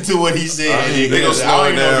 Listen to what he said. They gonna slow I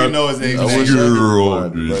it don't know if down. you know his name. I wish Girl, I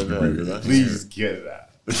could find it right now, 'cause I Please get it out.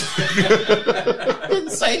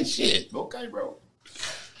 didn't say shit. Okay, bro.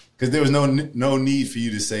 Because there was no need for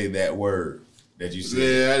you to say that word that you said.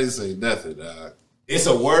 Yeah, I didn't say nothing, dog. It's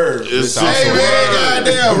a word. It's also Hey a man, word.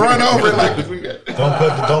 goddamn, run over it like we got.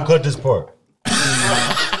 Don't cut this part.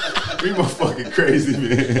 We were fucking crazy,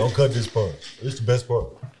 man. Don't cut this part. It's the best part.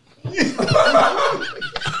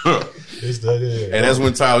 It's the And that's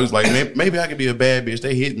when Tyler was like, maybe I could be a bad bitch.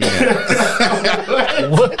 They hit me.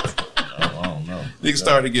 what? I don't know. Niggas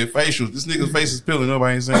started to get facials. This nigga's face is peeling.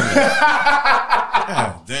 Nobody ain't saying that.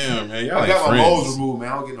 God damn, man. Y'all I ain't got my friends. moles removed, man.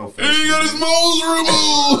 I don't get no face. He got his moles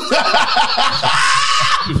removed.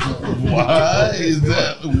 Why is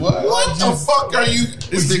that? What the fuck are you?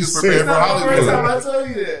 This nigga's prepared for First time Hollywood. I tell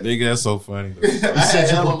you that. Nigga, that's so funny. I had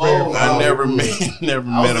LMO. I never met I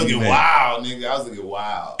was him. looking man. wild, nigga. I was looking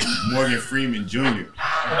wild. Morgan Freeman Jr.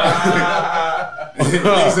 He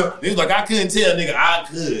was like, I couldn't tell, nigga. I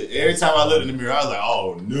could. Every time I looked in the mirror, I was like,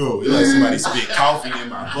 oh no. It's like somebody spit coffee in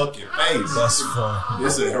my fucking face. That's fun.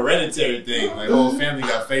 It's a hereditary thing. Like, whole family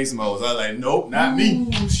got face moles. I was like, nope, not me.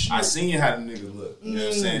 I seen how the niggas look. You know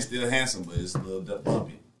what I'm saying? Still handsome, but it's a little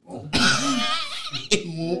bumpy. Hey,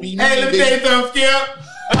 let me tell you something, Skip.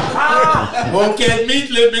 Won't catch me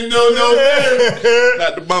slipping, no.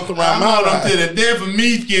 Not the bump around I'm my out eye. to the death for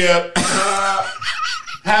me, Skip.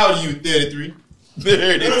 How old are you? 33.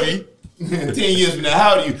 33. 10 years from now,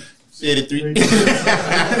 how old are you? 33. Tell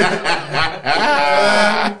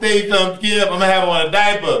you something, Skip. I'm gonna have on a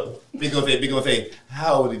diaper. Big gonna say,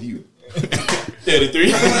 how old are you?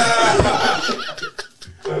 33.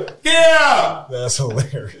 Yeah. That's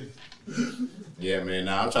hilarious. Yeah, man.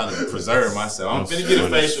 Nah, I'm trying to preserve myself. I'm finna get a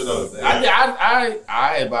facial though.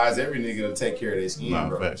 I advise every nigga to take care of their skin, Nah,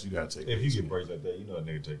 bro. facts. You gotta take If it. you get braids like that, you know a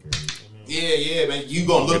nigga take care of you. Yeah, man. You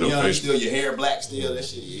gonna look Get a young, facial. still your hair black, still that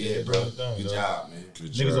shit. Yeah, bro. Good job, man.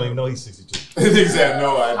 Niggas don't even know he's 62. Niggas have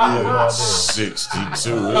no idea. No idea. 62.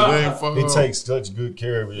 It ain't far He off. takes such good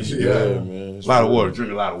care of his shit. Yeah, man. A lot of water.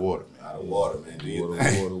 Drink a lot of water, man. A lot of water, man. Do your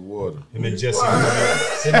thing. Water. Him and Jesse,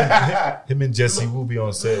 him and Jesse will be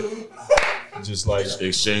on set, just like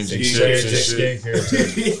Exchanging exchange chips and shit.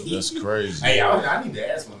 skincare. That's crazy. Hey, I need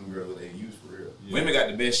to ask one of them girls what they use for real. Women got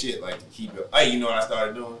the best shit, like to keep it. Hey, you know what I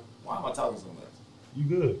started doing? Why am I talking so much? You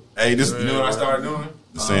good? Hey, this You know what I started doing?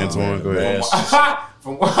 Santorin, go ahead.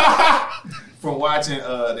 From watching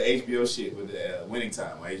the HBO shit with the Winning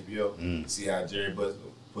Time on HBO. See how Jerry Buss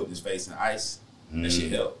put his face in ice. That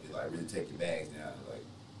shit helped. It like really take your bags down and like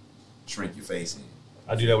shrink your face in.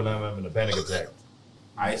 I do that when I'm having a panic attack.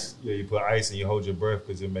 Ice. Yeah, you put ice and you hold your breath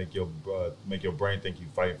because it make your brain think you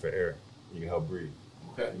fighting for air. You can help breathe.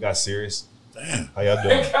 Okay. You got serious? Damn. How y'all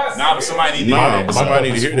doing? Nah, but somebody need to Nah, hear but that.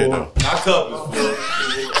 somebody need to hear that though. My cup is full.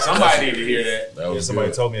 Somebody need to hear that. That Yeah, was somebody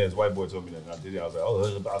good. told me that. This white boy told me that. And I did it. I was like, oh,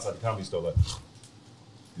 that's outside the comedy store. Like,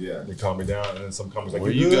 Yeah. they calmed me down, and then some comics like,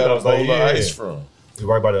 Where you you good? got I a was bowl like, of yeah. ice from? It's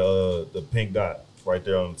right by the pink dot, right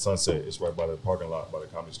there on Sunset. It's right by the parking lot by the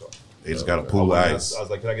comedy store. They just got a pool of ice. I was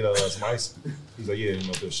like, can I get some ice? He's like, yeah, you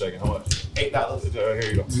know, they're shaking. How much? $8.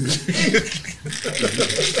 Here you go.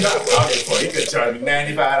 He could charge me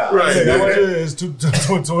 $95. Right. How much is it? It's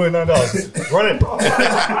 $29. Run it.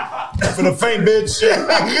 For the faint bitch.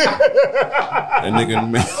 That nigga,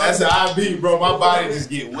 man. That's how I be, bro. My body just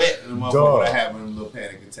get wet in the motherfucker Dog. when I have them little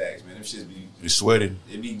panic attacks, man. Them shit be, You sweating.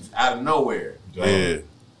 it be out of nowhere. Yeah.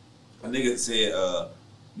 A nigga said,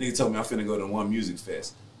 nigga told me I'm finna go to one music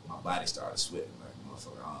fest. My body started sweating like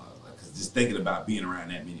motherfucker. Like, cause just thinking about being around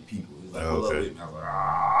that many people. He's like, pull up with me. I was like,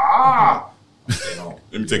 ah. I stayed home.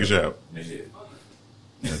 Let me take a shower. Yeah.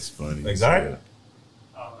 That's funny. Anxiety?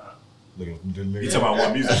 You talking about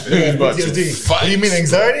one music fest? PTSD. You mean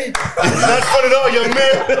anxiety? It's not fun at all, young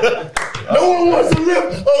man. No one wants to live a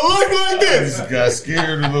life like this. This guy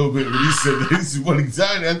scared a little bit when he said this is what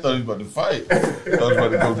anxiety. I thought he was about to fight. I thought he was about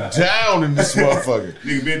to go down in this motherfucker.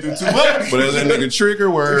 Nigga been through too much. But that's that nigga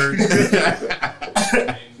trigger word.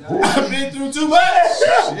 I've been through too much.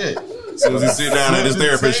 Shit. As soon as he sit down at his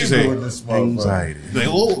therapist, she say, With this motherfucker. anxiety. He's like,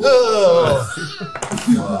 oh.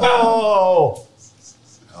 Oh.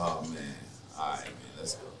 Oh, man. All right, man.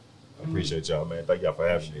 Let's go. I appreciate y'all, man. Thank y'all for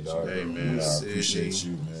having me, dog. Hey, man. I Sid, appreciate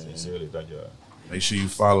you, man. Sincerely, thank y'all. Make sure you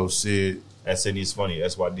follow Sid. Sydney is funny.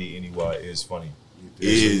 SYDNEY is funny.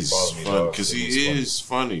 Is Follow me, fun dog. because Sydney's he funny. is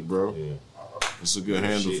funny, bro. Yeah, It's a good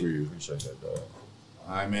handle for you. appreciate that, dog.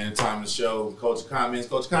 All right, man. Time of the show. Culture Comments.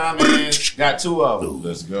 Culture Comments. Got two of them.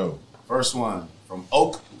 Let's go. First one from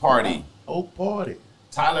Oak Party. Oh, party.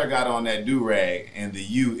 Tyler got on that do-rag, and the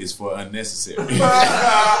U is for unnecessary.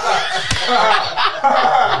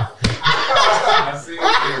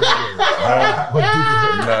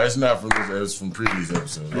 No, it's not from this. It was from previous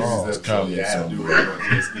episodes. It's comedy. Yeah, I had something. do-rag on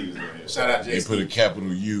J Ski. Shout out J They Ski. put a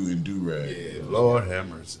capital U in do rag. Yeah. Lord have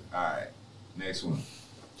mercy. All right. Next one.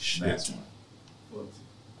 Shit. Next one.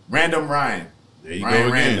 Random Ryan. There you Ryan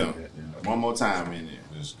go again. Random. One more time in there.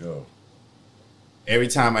 Let's go. Every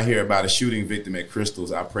time I hear about a shooting victim at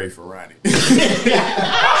Crystals, I pray for Ronnie.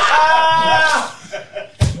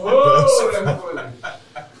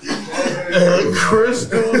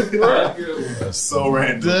 Crystal, bro. That's so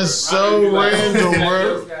random. That's so random,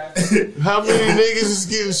 bro. How many niggas is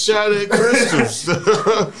getting shot at crystals?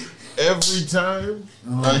 Every time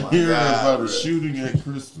I hear God, about bro. a shooting at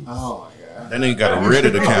crystals. Oh my god. That nigga got a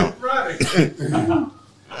Reddit account.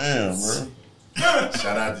 Damn, bro.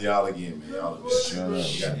 Shout out to y'all again, man. Y'all the best. Shout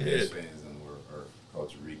out. You got the best fans on the earth,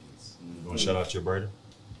 Culture Ricans. You want to shout out your brother?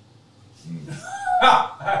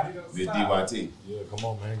 Big DYT. Yeah, come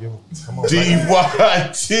on, man. Come on.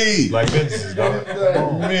 DYT. Like businesses, dog.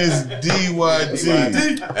 Miss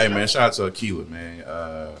DYT. Hey man, shout out to Akila, man.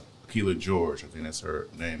 Akila George, I think that's her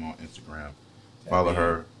name on Instagram. Follow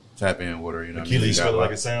her, tap in with her. You know, Akila, you spell it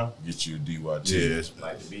like it sound? Get you a DYT. Yes,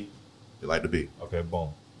 Like the beat. they like to be. Okay, boom.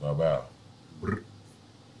 Bye.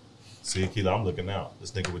 See, Akila, I'm looking out.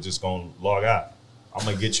 This nigga was just gonna log out. I'm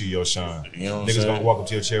gonna get you your shine. You know what I'm Niggas saying? gonna walk up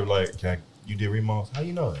to your chair like, you did remodels? How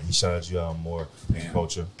you know that? He shouted you out more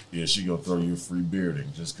culture. Yeah, she gonna throw you a free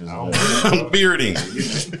bearding just because I of don't that. know. Bearding.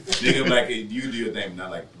 Nigga, like you do your thing, not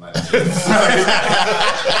like. I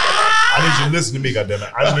need you to listen to me,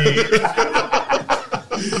 goddammit. I need.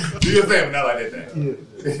 Do your thing, but not like that thing.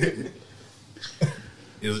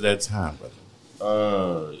 It was that time, brother.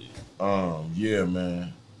 Yeah,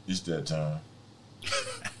 man, it's that time.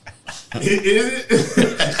 Is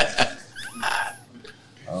it?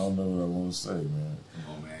 I don't know what I want to say, man.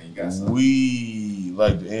 Come on, man. You got something. We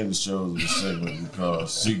like to end the shows with a segment we call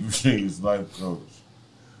Secret Genius Life Coach.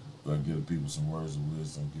 We're gonna give the people some words of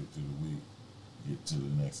wisdom, get through the week, get to the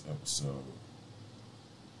next episode.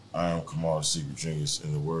 I am Kamal, the Secret Genius,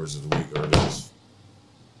 and the words of the week are this.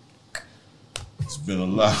 It's been a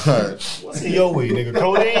lot. What's in your weed, nigga?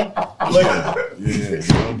 Codeine? Yeah, you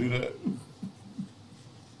don't do that?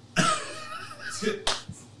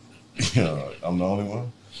 Yeah, I'm the only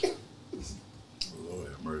one. Lord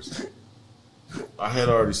have mercy. I had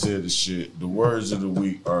already said this shit. The words of the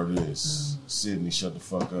week are this. Sydney, shut the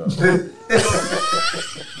fuck up.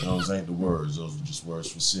 Those ain't the words. Those are just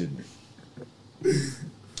words for Sydney.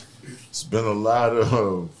 It's been a lot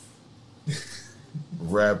of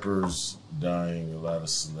rappers dying, a lot of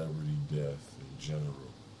celebrity death in general.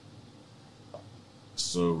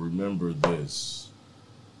 So remember this.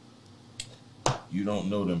 You don't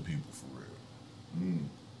know them people for real.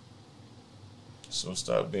 So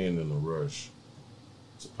stop being in a rush.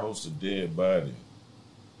 It's opposed to dead body.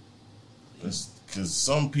 Because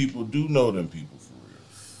some people do know them people for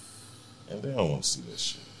real. And they don't want to see that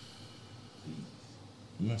shit.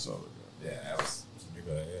 And that's all I got. Yeah, that was.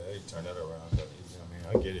 Hey, turn that around. I mean,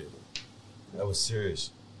 I get it. That was serious.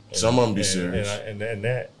 Some of them be serious. And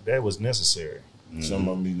that was necessary. Some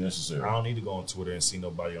of them be necessary. I don't need to go on Twitter and see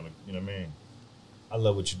nobody on the, you know what I mean? I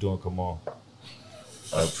love what you're doing, come on.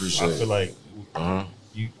 I appreciate it. I feel like Uh-huh.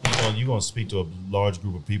 you're going to speak to a large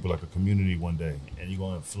group of people, like a community one day, and you're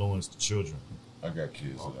going to influence the children. I got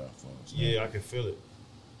kids that I influence. Yeah, I can feel it.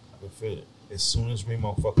 As soon as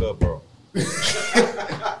Remo fuck up, bro. When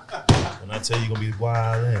I tell you, you're going to be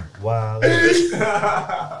wildin'. All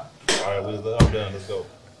right, I'm done. Let's go.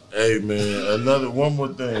 Hey, man, one more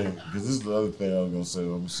thing, because this is the other thing I was going to say, I'm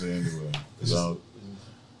going to say anyway.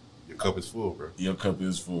 Your cup is full, bro. Your cup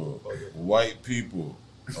is full. White people,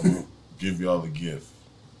 I'm going to give y'all a gift.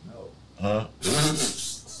 No. Huh?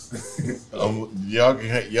 Y'all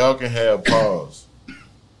can have pause,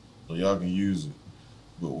 so y'all can use it.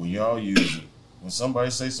 But when y'all use it, when somebody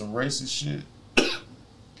say some racist shit,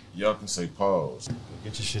 y'all can say pause.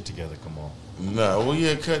 Get your shit together, come on. Nah, well,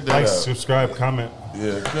 yeah, cut that Like, out. subscribe, comment.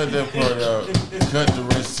 Yeah, cut that part out. Cut the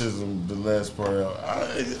racism, the last part out.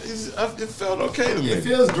 It felt okay to me. It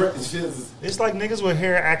feels great. It feels. It's like niggas with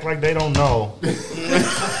hair act like they don't know. It's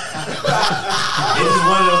just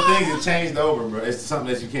one of those things that changed over, bro. It's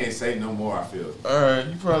something that you can't say no more. I feel. All right,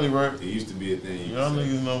 you probably right. It used to be a thing. Y'all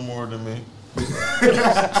niggas know more than me about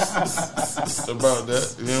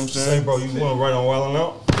that. You know what I'm Say, saying? bro, you want to write on Wildin'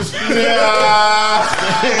 Out?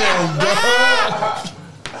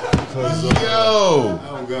 Yo,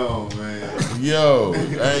 I'm gone, man. yo, I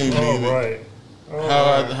ain't All mean it. right.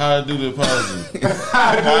 How I do the apology? It's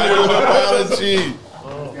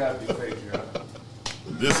gotta be Patreon.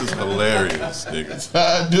 This is hilarious, nigga.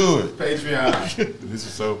 How I do it? Patreon. This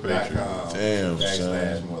is so Patreon. Damn, /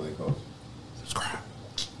 son. More Than Culture. Subscribe.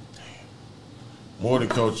 More Than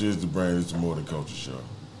Culture is the brand. It's the More Than Culture show.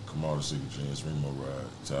 Kamal, the Secret Genius, Remo Ride,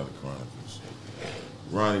 Tyler Chronicles.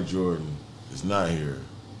 Ronnie Jordan is not here.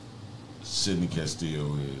 Sydney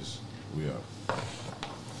Castillo is. We are.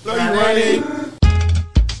 Love you, Ronnie.